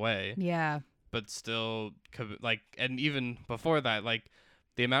pass away. Yeah. But still, and even before that,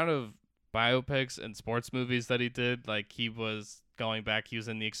 the amount of biopics and sports movies that he did, he was going back. He was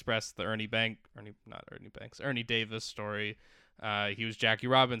in The Express, the Ernie Davis story. He was Jackie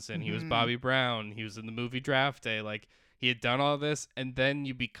Robinson. Mm-hmm. He was Bobby Brown. He was in the movie Draft Day. He had done all this, and then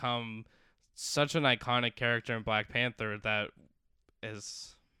you become such an iconic character in Black Panther that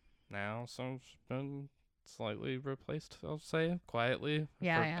is now been slightly replaced, I'll say, quietly, for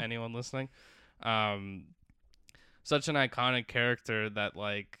anyone listening. Such an iconic character that,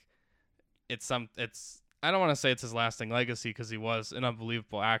 it's I don't want to say it's his lasting legacy because he was an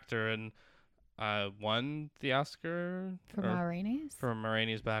unbelievable actor and won the Oscar for Ma Rainey's? For Ma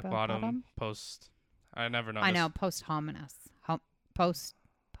Rainey's Black Bottom. Post. I never noticed. I know, posthumous.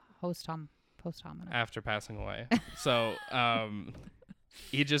 Posthumous. After passing away. So,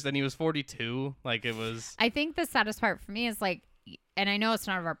 he was 42. It was. I think the saddest part for me is and I know it's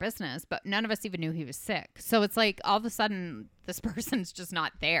none of our business, but none of us even knew he was sick. So it's all of a sudden this person's just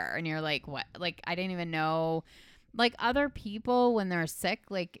not there. And you're like, what? I didn't even know. Other people, when they're sick,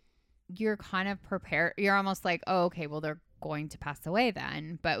 you're kind of prepared. You're almost like, oh, okay, well, they're going to pass away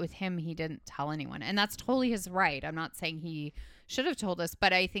then. But with him, he didn't tell anyone. And that's totally his right. I'm not saying he should have told us,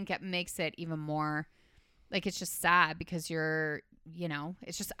 but I think it makes it even more it's just sad because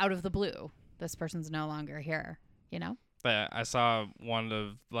it's just out of the blue. This person's no longer here, But I saw one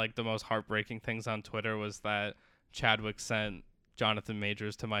of the most heartbreaking things on Twitter was that Chadwick sent Jonathan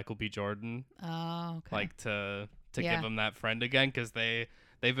Majors to Michael B. Jordan. Oh, okay. To give him that friend again because they've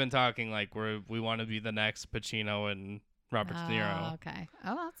been talking we want to be the next Pacino and Robert De Niro. Okay.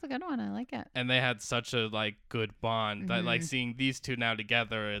 Oh, that's a good one. I like it. And they had such a good bond that seeing these two now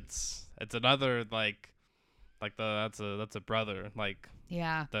together, it's another that's a brother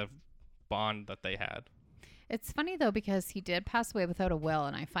the bond that they had. It's funny though because he did pass away without a will,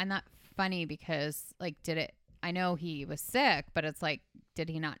 and I find that funny because I know he was sick, but it's did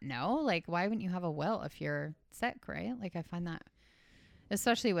he not know? Why wouldn't you have a will if you're sick, right? I find that,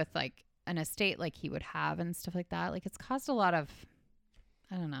 especially with an estate he would have and stuff like that. It's caused a lot of,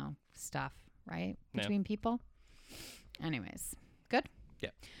 I don't know, stuff, right? Between people. Anyways, good. Yeah.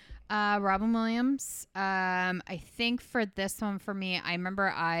 Robin Williams. I think for this one for me, I remember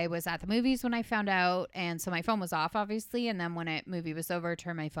I was at the movies when I found out, and so my phone was off, obviously. And then when movie was over, I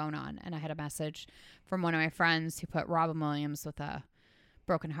turned my phone on, and I had a message from one of my friends who put Robin Williams with a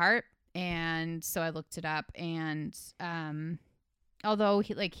broken heart, and so I looked it up, and although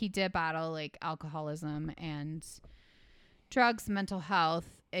he did battle alcoholism and drugs, mental health,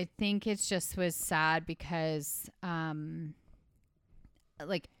 I think it just was sad because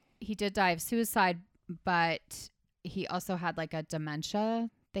he did die of suicide, but he also had a dementia,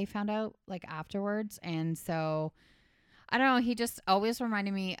 they found out afterwards. And so I don't know, he just always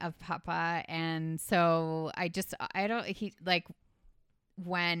reminded me of Papa. And so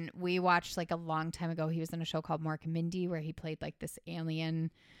when we watched a long time ago, he was in a show called Mork and Mindy where he played this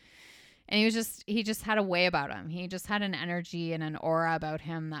alien, and he just had a way about him. He just had an energy and an aura about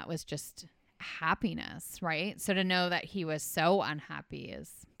him that was just happiness, right? So to know that he was so unhappy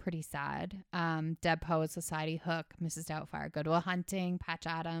is pretty sad. Dead Poets Society, Hook, Mrs. Doubtfire, Good Will Hunting, Patch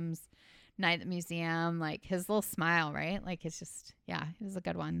Adams, Night at the Museum, his little smile, right? It's just, yeah, it was a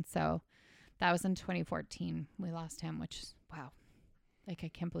good one. So that was in 2014. We lost him, which is, wow. I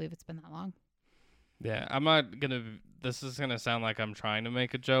can't believe it's been that long. Yeah, I'm not gonna. This is gonna sound like I'm trying to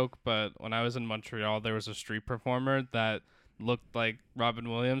make a joke, but when I was in Montreal, there was a street performer that looked like Robin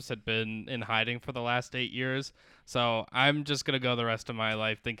Williams had been in hiding for the last 8 years. So I'm just gonna go the rest of my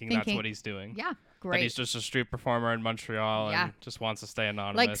life thinking that's what he's doing. Yeah, great. That he's just a street performer in Montreal and just wants to stay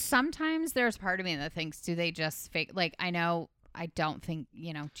anonymous. Sometimes there's part of me that thinks, do they just fake? I know. I don't think,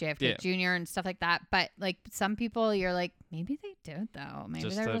 JFK Jr. and stuff like that. But some people, you're maybe they did though. Maybe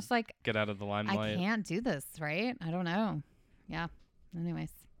they're just get out of the limelight. I can't do this, right? I don't know. Yeah.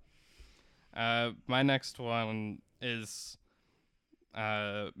 Anyways. My next one is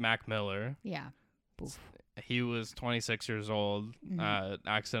Mac Miller. Yeah. Oof. He was 26 years old,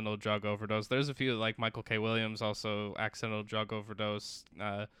 accidental drug overdose. There's a few, Michael K. Williams, also accidental drug overdose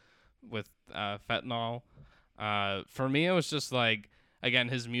with fentanyl. For me, it was just again,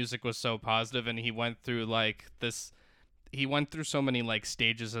 his music was so positive, and he went through like this. He went through so many like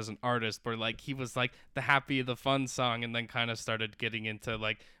stages as an artist where like he was like the happy, the fun song, and then kind of started getting into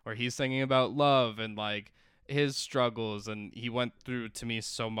like where he's singing about love and like his struggles, and he went through to me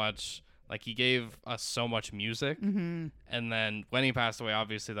so much. Like he gave us so much music, Mm-hmm. and then when he passed away,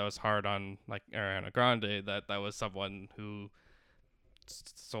 obviously that was hard on like Ariana Grande. That was someone who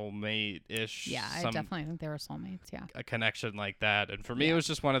soulmate ish. Yeah, I definitely think they were soulmates. Yeah. A connection like that, and for me, Yeah. it was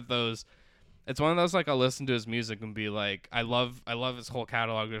just one of those. It's one of those like I'll listen to his music and be like, I love his whole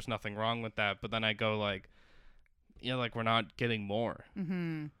catalog. There's nothing wrong with that. But then I go like, yeah, like we're not getting more,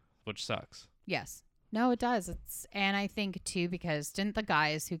 Mm-hmm. which sucks. Yes. No, it does. And I think too, because didn't the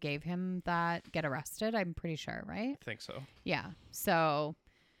guys who gave him that get arrested? I'm pretty sure, right? I think so. Yeah. So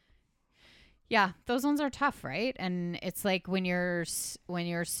yeah, those ones are tough, right? And it's like when you're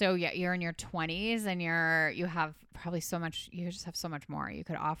so you're in your 20s and you have probably so much, you just have so much more you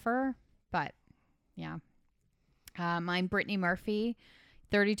could offer. But yeah. I'm Brittany Murphy,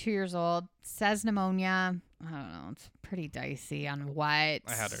 32 years old, says pneumonia. I don't know. It's pretty dicey on what. I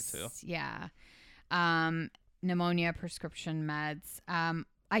had her too. Yeah. Pneumonia, prescription meds.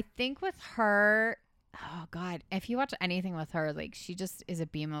 I think with her, oh God, if you watch anything with her, like she just is a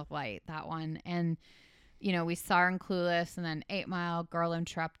beam of light, that one. And, you know, we saw her in Clueless and then 8 Mile, Girl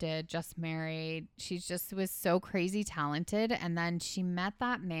Interrupted, Just Married. She just was so crazy talented. And then she met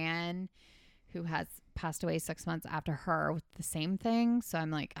that man who has passed away 6 months after her with the same thing. So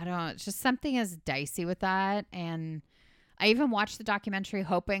I'm like, I don't know. It's just something is dicey with that. And I even watched the documentary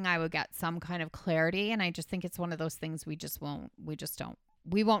hoping I would get some kind of clarity. And I just think it's one of those things we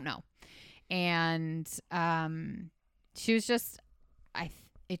won't know. And she was just,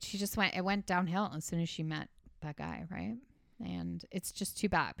 it went downhill as soon as she met that guy, right? And it's just too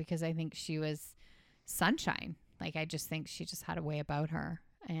bad because I think she was sunshine. Like, I just think she just had a way about her.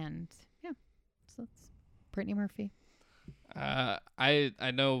 And yeah, so it's Brittany Murphy. I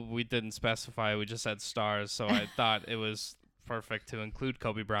know we didn't specify. We just said stars, so I thought it was perfect to include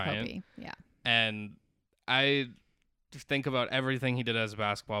Kobe Bryant. Kobe, yeah. And I think about everything he did as a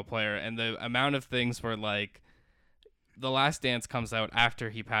basketball player, and the amount of things where like The Last Dance comes out after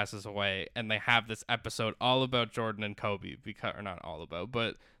he passes away, and they have this episode all about Jordan and Kobe, because, or not all about,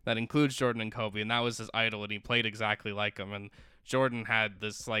 but that includes Jordan and Kobe, and that was his idol, and he played exactly like him. And Jordan had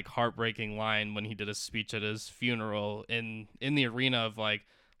this like heartbreaking line when he did a speech at his funeral in the arena of like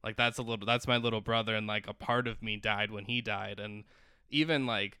that's my little brother, and like a part of me died when he died. And even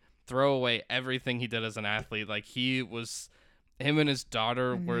like throw away everything he did as an athlete, like him and his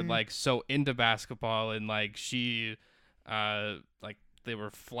daughter were like so into basketball, and like she like they were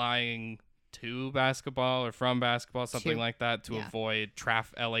flying to basketball or from basketball, something like that, to avoid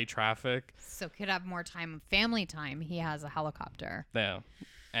LA traffic. So could have more time, family time. He has a helicopter. Yeah.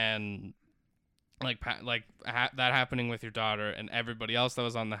 And that happening with your daughter and everybody else that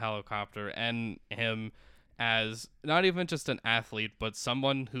was on the helicopter, and him as not even just an athlete, but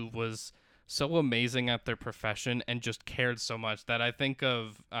someone who was so amazing at their profession and just cared so much, that I think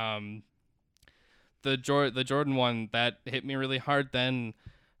of the Jordan one that hit me really hard then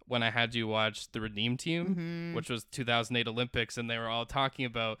when I had you watch the Redeem Team, which was 2008 Olympics, and they were all talking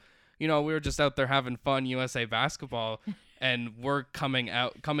about, you know, we were just out there having fun, USA basketball, and we're coming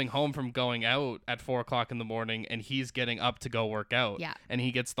home from going out at 4:00 in the morning, and he's getting up to go work out. Yeah. And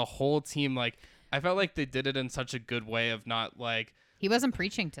he gets the whole team, like, I felt like they did it in such a good way of not like, he wasn't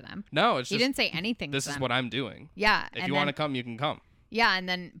preaching to them. No, it's he just, didn't say anything. This to is them. what I'm doing. Yeah. If you want to come, you can come. Yeah, and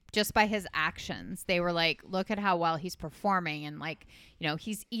then just by his actions, they were like, look at how well he's performing, and like, you know,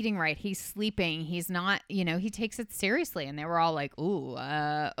 he's eating right, he's sleeping, he's not, you know, he takes it seriously. And they were all like, ooh,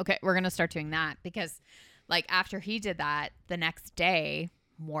 okay, we're going to start doing that. Because like after he did that, the next day,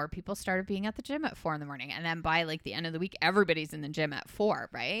 more people started being at the gym at 4 a.m. And then by like the end of the week, everybody's in the gym at 4,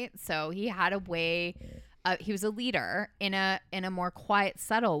 right? So he had a way, he was a leader in a more quiet,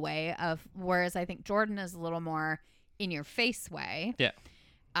 subtle way of, whereas I think Jordan is a little more in your face way. Yeah.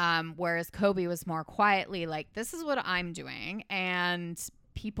 Whereas Kobe was more quietly like, this is what I'm doing, and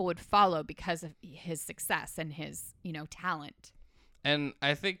people would follow because of his success and his, you know, talent. And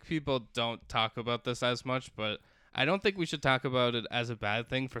I think people don't talk about this as much, but I don't think we should talk about it as a bad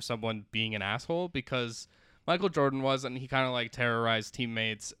thing for someone being an asshole, because Michael Jordan was, and he kind of like terrorized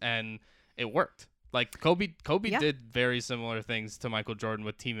teammates, and it worked. Like Kobe did very similar things to Michael Jordan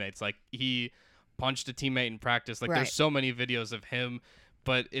with teammates. Like he punched a teammate in practice. Like there's so many videos of him,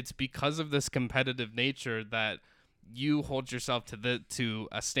 but it's because of this competitive nature that you hold yourself to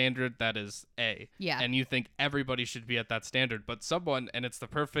a standard that is and you think everybody should be at that standard. But someone, and it's the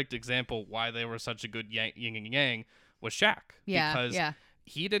perfect example why they were such a good yin and yang, was Shaq. Yeah. Because yeah.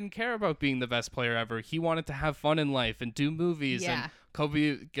 he didn't care about being the best player ever. He wanted to have fun in life and do movies. Yeah. And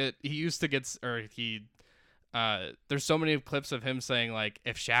Kobe there's so many clips of him saying, like,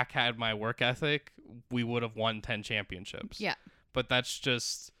 if Shaq had my work ethic, we would have won 10 championships. Yeah. But that's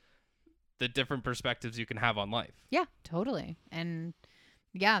just the different perspectives you can have on life. Yeah, totally. And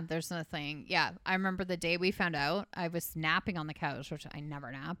yeah, there's nothing. Yeah, I remember the day we found out, I was napping on the couch, which I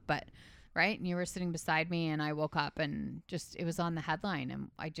never nap, but right. And you were sitting beside me and I woke up and just, it was on the headline.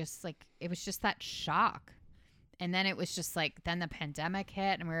 And I just like, it was just that shock. And then it was just like, then the pandemic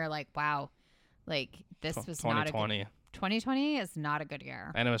hit and we were like, wow, like this was 2020. not a good, 2020 is not a good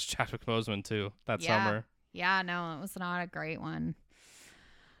year. And it was Chadwick Boseman too that Yeah. summer. Yeah, no, it was not a great one.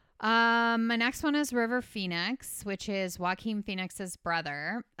 My next one is River Phoenix, which is Joaquin Phoenix's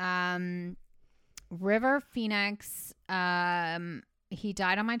brother. River Phoenix, he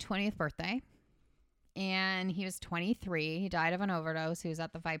died on my 20th birthday, and he was 23. He died of an overdose. He was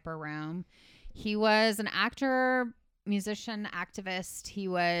at the Viper Room. He was an actor, musician, activist. He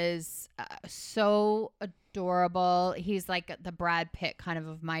was so adorable. He's like the Brad Pitt kind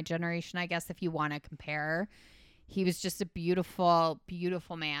of my generation, I guess, if you want to compare. He was just a beautiful,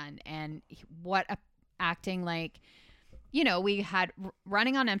 beautiful man. And what a acting, like, you know, we had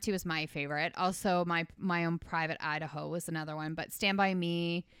Running on Empty was my favorite. Also, my Own Private Idaho was another one, but Stand By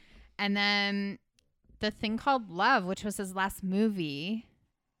Me. And then The Thing Called Love, which was his last movie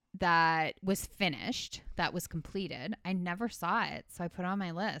that was finished, that was completed. I never saw it, so I put it on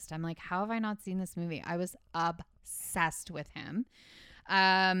my list. I'm like, how have I not seen this movie? I was obsessed with him.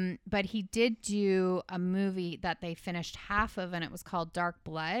 But he did do a movie that they finished half of, and it was called Dark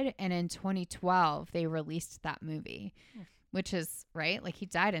Blood. And in 2012, they released that movie, which is right. Like he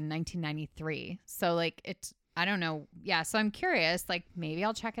died in 1993. So like it's, I don't know. Yeah. So I'm curious, like maybe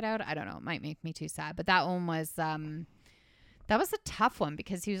I'll check it out. I don't know. It might make me too sad, but that one was, that was a tough one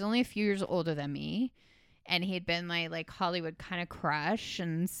because he was only a few years older than me and he had been my like Hollywood kind of crush.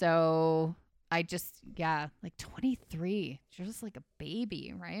 And so I just, yeah, like 23, just like a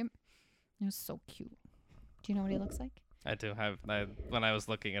baby, right? It was so cute. Do you know what he looks like? I do have. When I was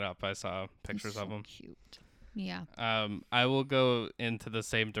looking it up, I saw pictures of him. Cute. Yeah. I will go into the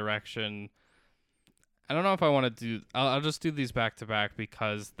same direction. I don't know if I want to do. I'll just do these back to back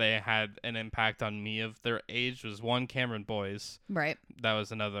because they had an impact on me of their age. Was one Cameron Boyce. Right. That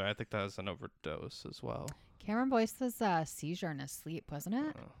was another. I think that was an overdose as well. Cameron Boyce was a seizure in his sleep, wasn't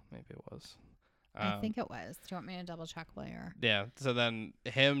it? Oh, maybe it was. I think it was. Do you want me to double check later? Yeah. So then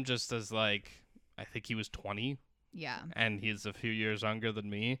him just as like, I think he was 20. Yeah. And he's a few years younger than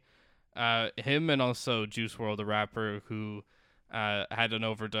me. Him and also Juice WRLD, the rapper who had an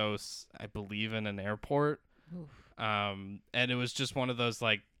overdose, I believe, in an airport. Oof. And it was just one of those,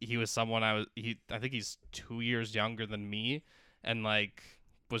 like, he was someone I think he's 2 years younger than me and like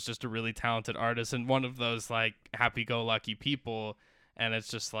was just a really talented artist and one of those like happy-go-lucky people. And it's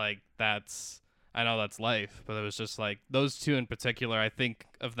just like, I know that's life, but it was just like those two in particular, I think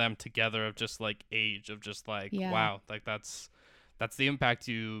of them together of just like age of just like, wow, like that's the impact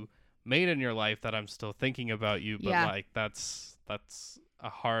you made in your life that I'm still thinking about you. But like, that's a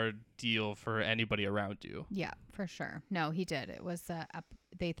hard deal for anybody around you. Yeah, for sure. No, he did. It was,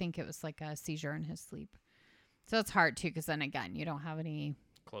 they think it was like a seizure in his sleep. So it's hard too. Cause then again, you don't have any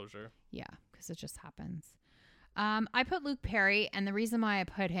closure. Yeah. Cause it just happens. I put Luke Perry, and the reason why I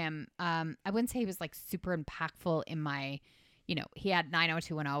put him, I wouldn't say he was like super impactful in my, you know, he had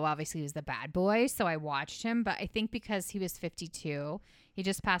 90210. Obviously, he was the bad boy, so I watched him. But I think because he was 52, he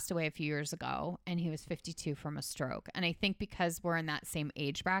just passed away a few years ago, and he was 52 from a stroke. And I think because we're in that same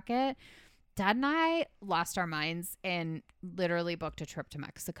age bracket, Dad and I lost our minds and literally booked a trip to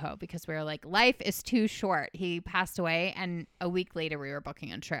Mexico because we were like, life is too short. He passed away, and a week later, we were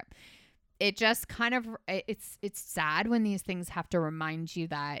booking a trip. It just kind of, it's sad when these things have to remind you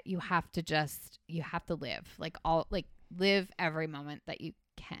that you have to live, live every moment that you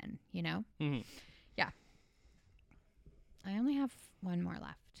can, you know? Mm-hmm. Yeah. I only have one more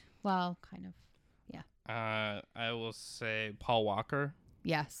left. Well, kind of. Yeah. I will say Paul Walker.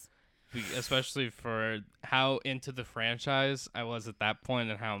 Yes. Especially for how into the franchise I was at that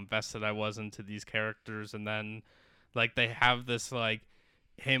point and how invested I was into these characters. And then like they have this like,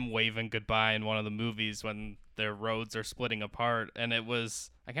 him waving goodbye in one of the movies when their roads are splitting apart, and it was,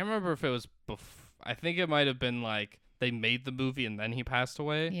 I can't remember if it was I think it might have been like they made the movie and then he passed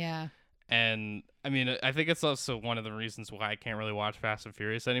away. Yeah. And I mean, I think it's also one of the reasons why I can't really watch Fast and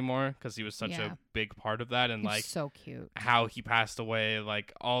Furious anymore because he was such a big part of that. And like so cute how he passed away,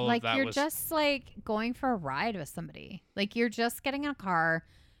 like all like of that you're was just like going for a ride with somebody, like you're just getting in a car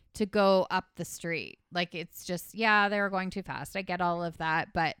to go up the street. Like, it's just, yeah, they were going too fast. I get all of that,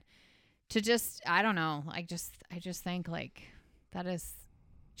 but to just, I don't know. I just think like that is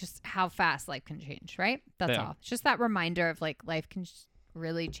just how fast life can change, right? That's all. It's just that reminder of like life can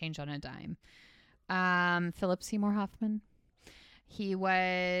really change on a dime. Philip Seymour Hoffman. He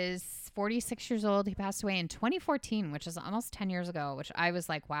was 46 years old. He passed away in 2014, which is almost 10 years ago, which I was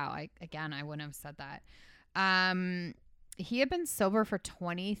like, wow, I wouldn't have said that. He had been sober for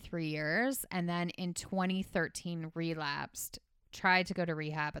 23 years and then in 2013 relapsed, tried to go to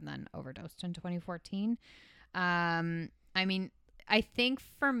rehab and then overdosed in 2014. I mean, I think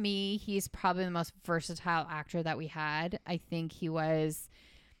for me, he's probably the most versatile actor that we had. I think he was,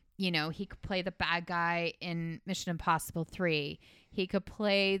 you know, he could play the bad guy in Mission Impossible 3. He could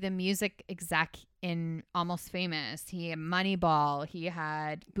play the music exec in Almost Famous. He had Moneyball. He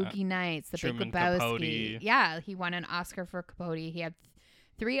had Boogie Nights, The Big Lebowski. Capote. Yeah, he won an Oscar for Capote. He had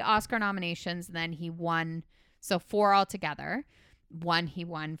 3 Oscar nominations, and then he won, so 4 altogether. 1 he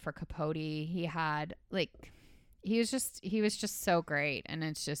won for Capote. He had like, he was just so great, and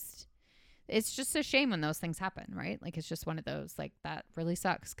it's just a shame when those things happen, right? Like, it's just one of those, like, that really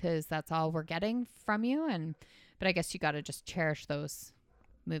sucks because that's all we're getting from you. But I guess you got to just cherish those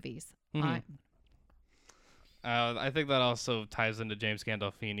movies. Mm-hmm. I think that also ties into James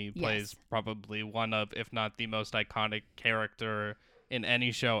Gandolfini. Plays probably one of, if not the most iconic character in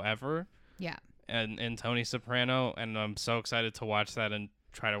any show ever. Yeah. And in Tony Soprano, and I'm so excited to watch that and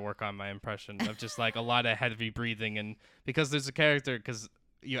try to work on my impression of just like a lot of heavy breathing, and because there's a character, because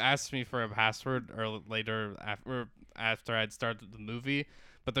you asked me for a password or later after I'd started the movie,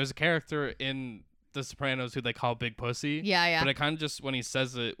 but there's a character in The Sopranos who they call Big Pussy. Yeah. But it kind of just, when he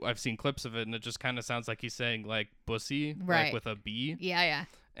says it, I've seen clips of it, and it just kind of sounds like he's saying like bussy, right, like with a B. Yeah.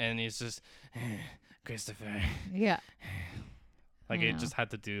 And he's just Christopher. Yeah. Like, it just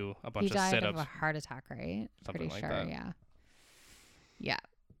had to do a bunch of sit-ups. He died of a heart attack, right? Something Pretty like sure. that. Yeah.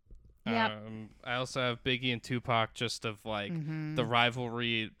 I also have Biggie and Tupac, just of like the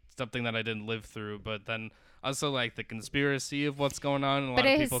rivalry, something that I didn't live through, but then also like the conspiracy of what's going on. A lot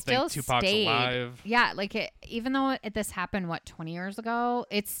of people think Tupac's alive. Yeah, like even though this happened 20 years ago,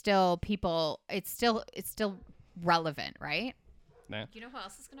 it's still relevant, right? Yeah. Do you know who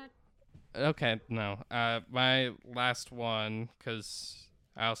else is gonna? Okay, no. My last one, because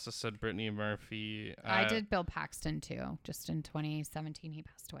I also said Brittany Murphy. I did Bill Paxton too. Just in 2017, he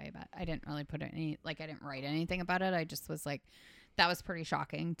passed away, but I didn't really put I didn't write anything about it. I just was like, that was pretty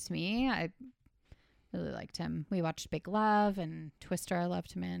shocking to me. I really liked him. We watched Big Love and Twister. I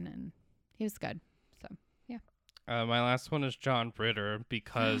loved him in, and he was good. So yeah. My last one is John Ritter,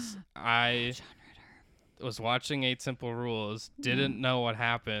 because I was watching 8 Simple Rules, didn't know what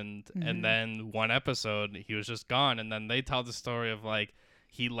happened, and then one episode he was just gone, and then they tell the story of like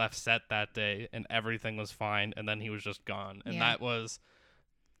he left set that day and everything was fine, and then he was just gone, and that was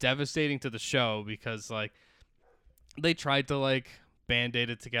devastating to the show, because like they tried to like band-aid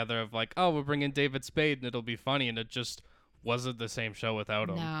it together of like, oh, we'll bring in David Spade and it'll be funny, and it just wasn't the same show without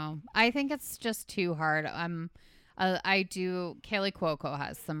him. No, I think it's just too hard. Kaylee Cuoco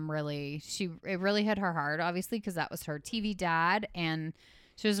has some it really hit her hard, obviously, because that was her TV dad and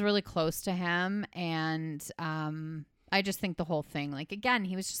she was really close to him. And I just think the whole thing, like, again,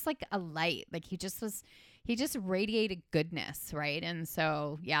 he was just like a light, like he just radiated goodness. Right. And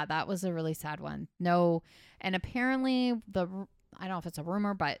so, yeah, that was a really sad one. No. And apparently I don't know if it's a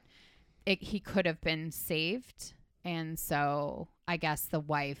rumor, but he could have been saved. And so I guess the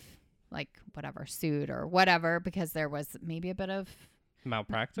wife, like, whatever, sued or whatever, because there was maybe a bit of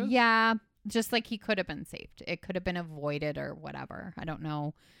malpractice. Yeah. Just like he could have been saved. It could have been avoided or whatever. I don't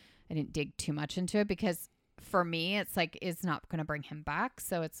know. I didn't dig too much into it, because for me, it's like, it's not going to bring him back.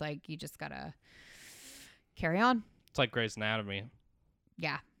 So it's like, you just got to carry on. It's like Grey's Anatomy.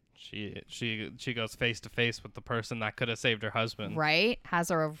 Yeah. She goes face to face with the person that could have saved her husband. Right. Has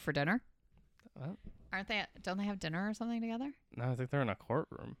her over for dinner. What? Don't they have dinner or something together? No, I think they're in a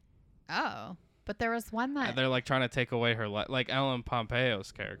courtroom. Oh, but there was one that... And they're like trying to take away her like Ellen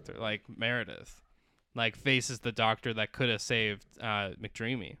Pompeo's character, like Meredith, like faces the doctor that could have saved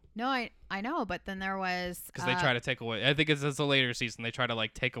McDreamy. No, I know, but then there was... Because they try to take away... I think it's a later season. They try to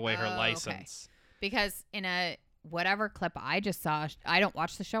like take away her license. Okay. Because in a... whatever clip I just saw, I don't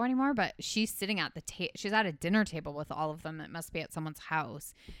watch the show anymore, but she's sitting at she's at a dinner table with all of them. It must be at someone's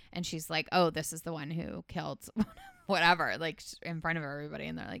house. And she's like, oh, this is the one who killed whatever, like in front of everybody.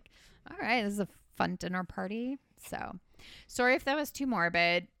 And they're like, all right, this is a fun dinner party. So sorry if that was too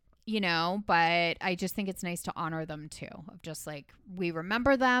morbid, but I just think it's nice to honor them too. Of just like, we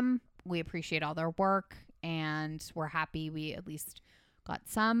remember them, we appreciate all their work, and we're happy we at least got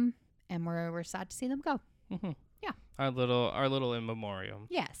some, and we're sad to see them go. Mhm. Yeah. Our little in memoriam.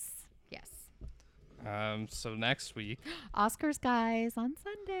 Yes. Yes. So next week Oscars, guys, on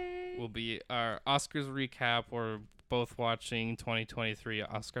Sunday. will be our Oscars recap. We're both watching 2023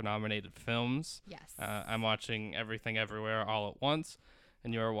 Oscar nominated films. Yes. I'm watching Everything Everywhere All at Once,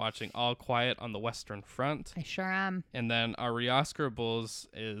 and you are watching All Quiet on the Western Front. I sure am. And then our Re-Oscarables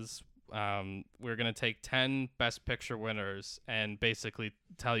is we're going to take 10 Best Picture winners and basically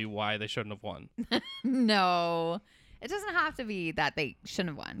tell you why they shouldn't have won. No, it doesn't have to be that they shouldn't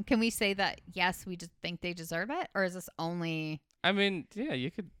have won. Can we say that, yes, we just think they deserve it? Or is this only... I mean, yeah,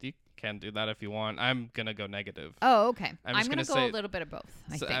 you can do that if you want. I'm going to go negative. Oh, okay. I'm I'm just going to go gonna a say- little bit of both,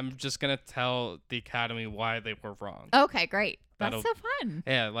 I So think. I'm just going to tell the Academy why they were wrong. Okay, great. That's That'll- so fun.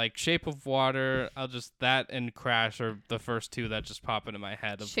 Yeah, like Shape of Water, that and Crash are the first two that just pop into my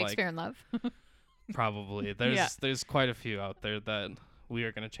head of Shakespeare in Love. like probably. There's quite a few out there that we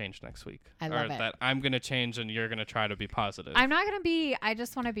are going to change next week. I or love it. that I'm going to change and you're going to try to be positive. I'm not going to be... I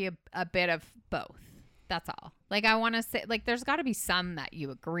just want to be a bit of both. That's all. Like, I want to say... Like, there's got to be some that you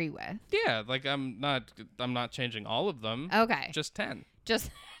agree with. Yeah, like I'm not changing all of them. Okay. Just 10.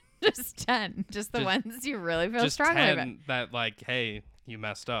 Just 10. Just the Just- ones you really feel Just strongly 10 about. that like, hey, you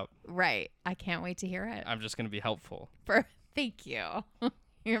messed up. Right. I can't wait to hear it. I'm just going to be helpful. Thank you.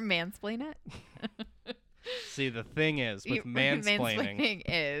 You're mansplain it? See, the thing is with You- mansplaining,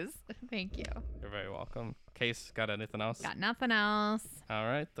 is. Thank you. you're very welcome. Case, got anything else? Got nothing else. All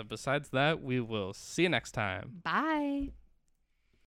right. Besides that, we will see you next time. Bye.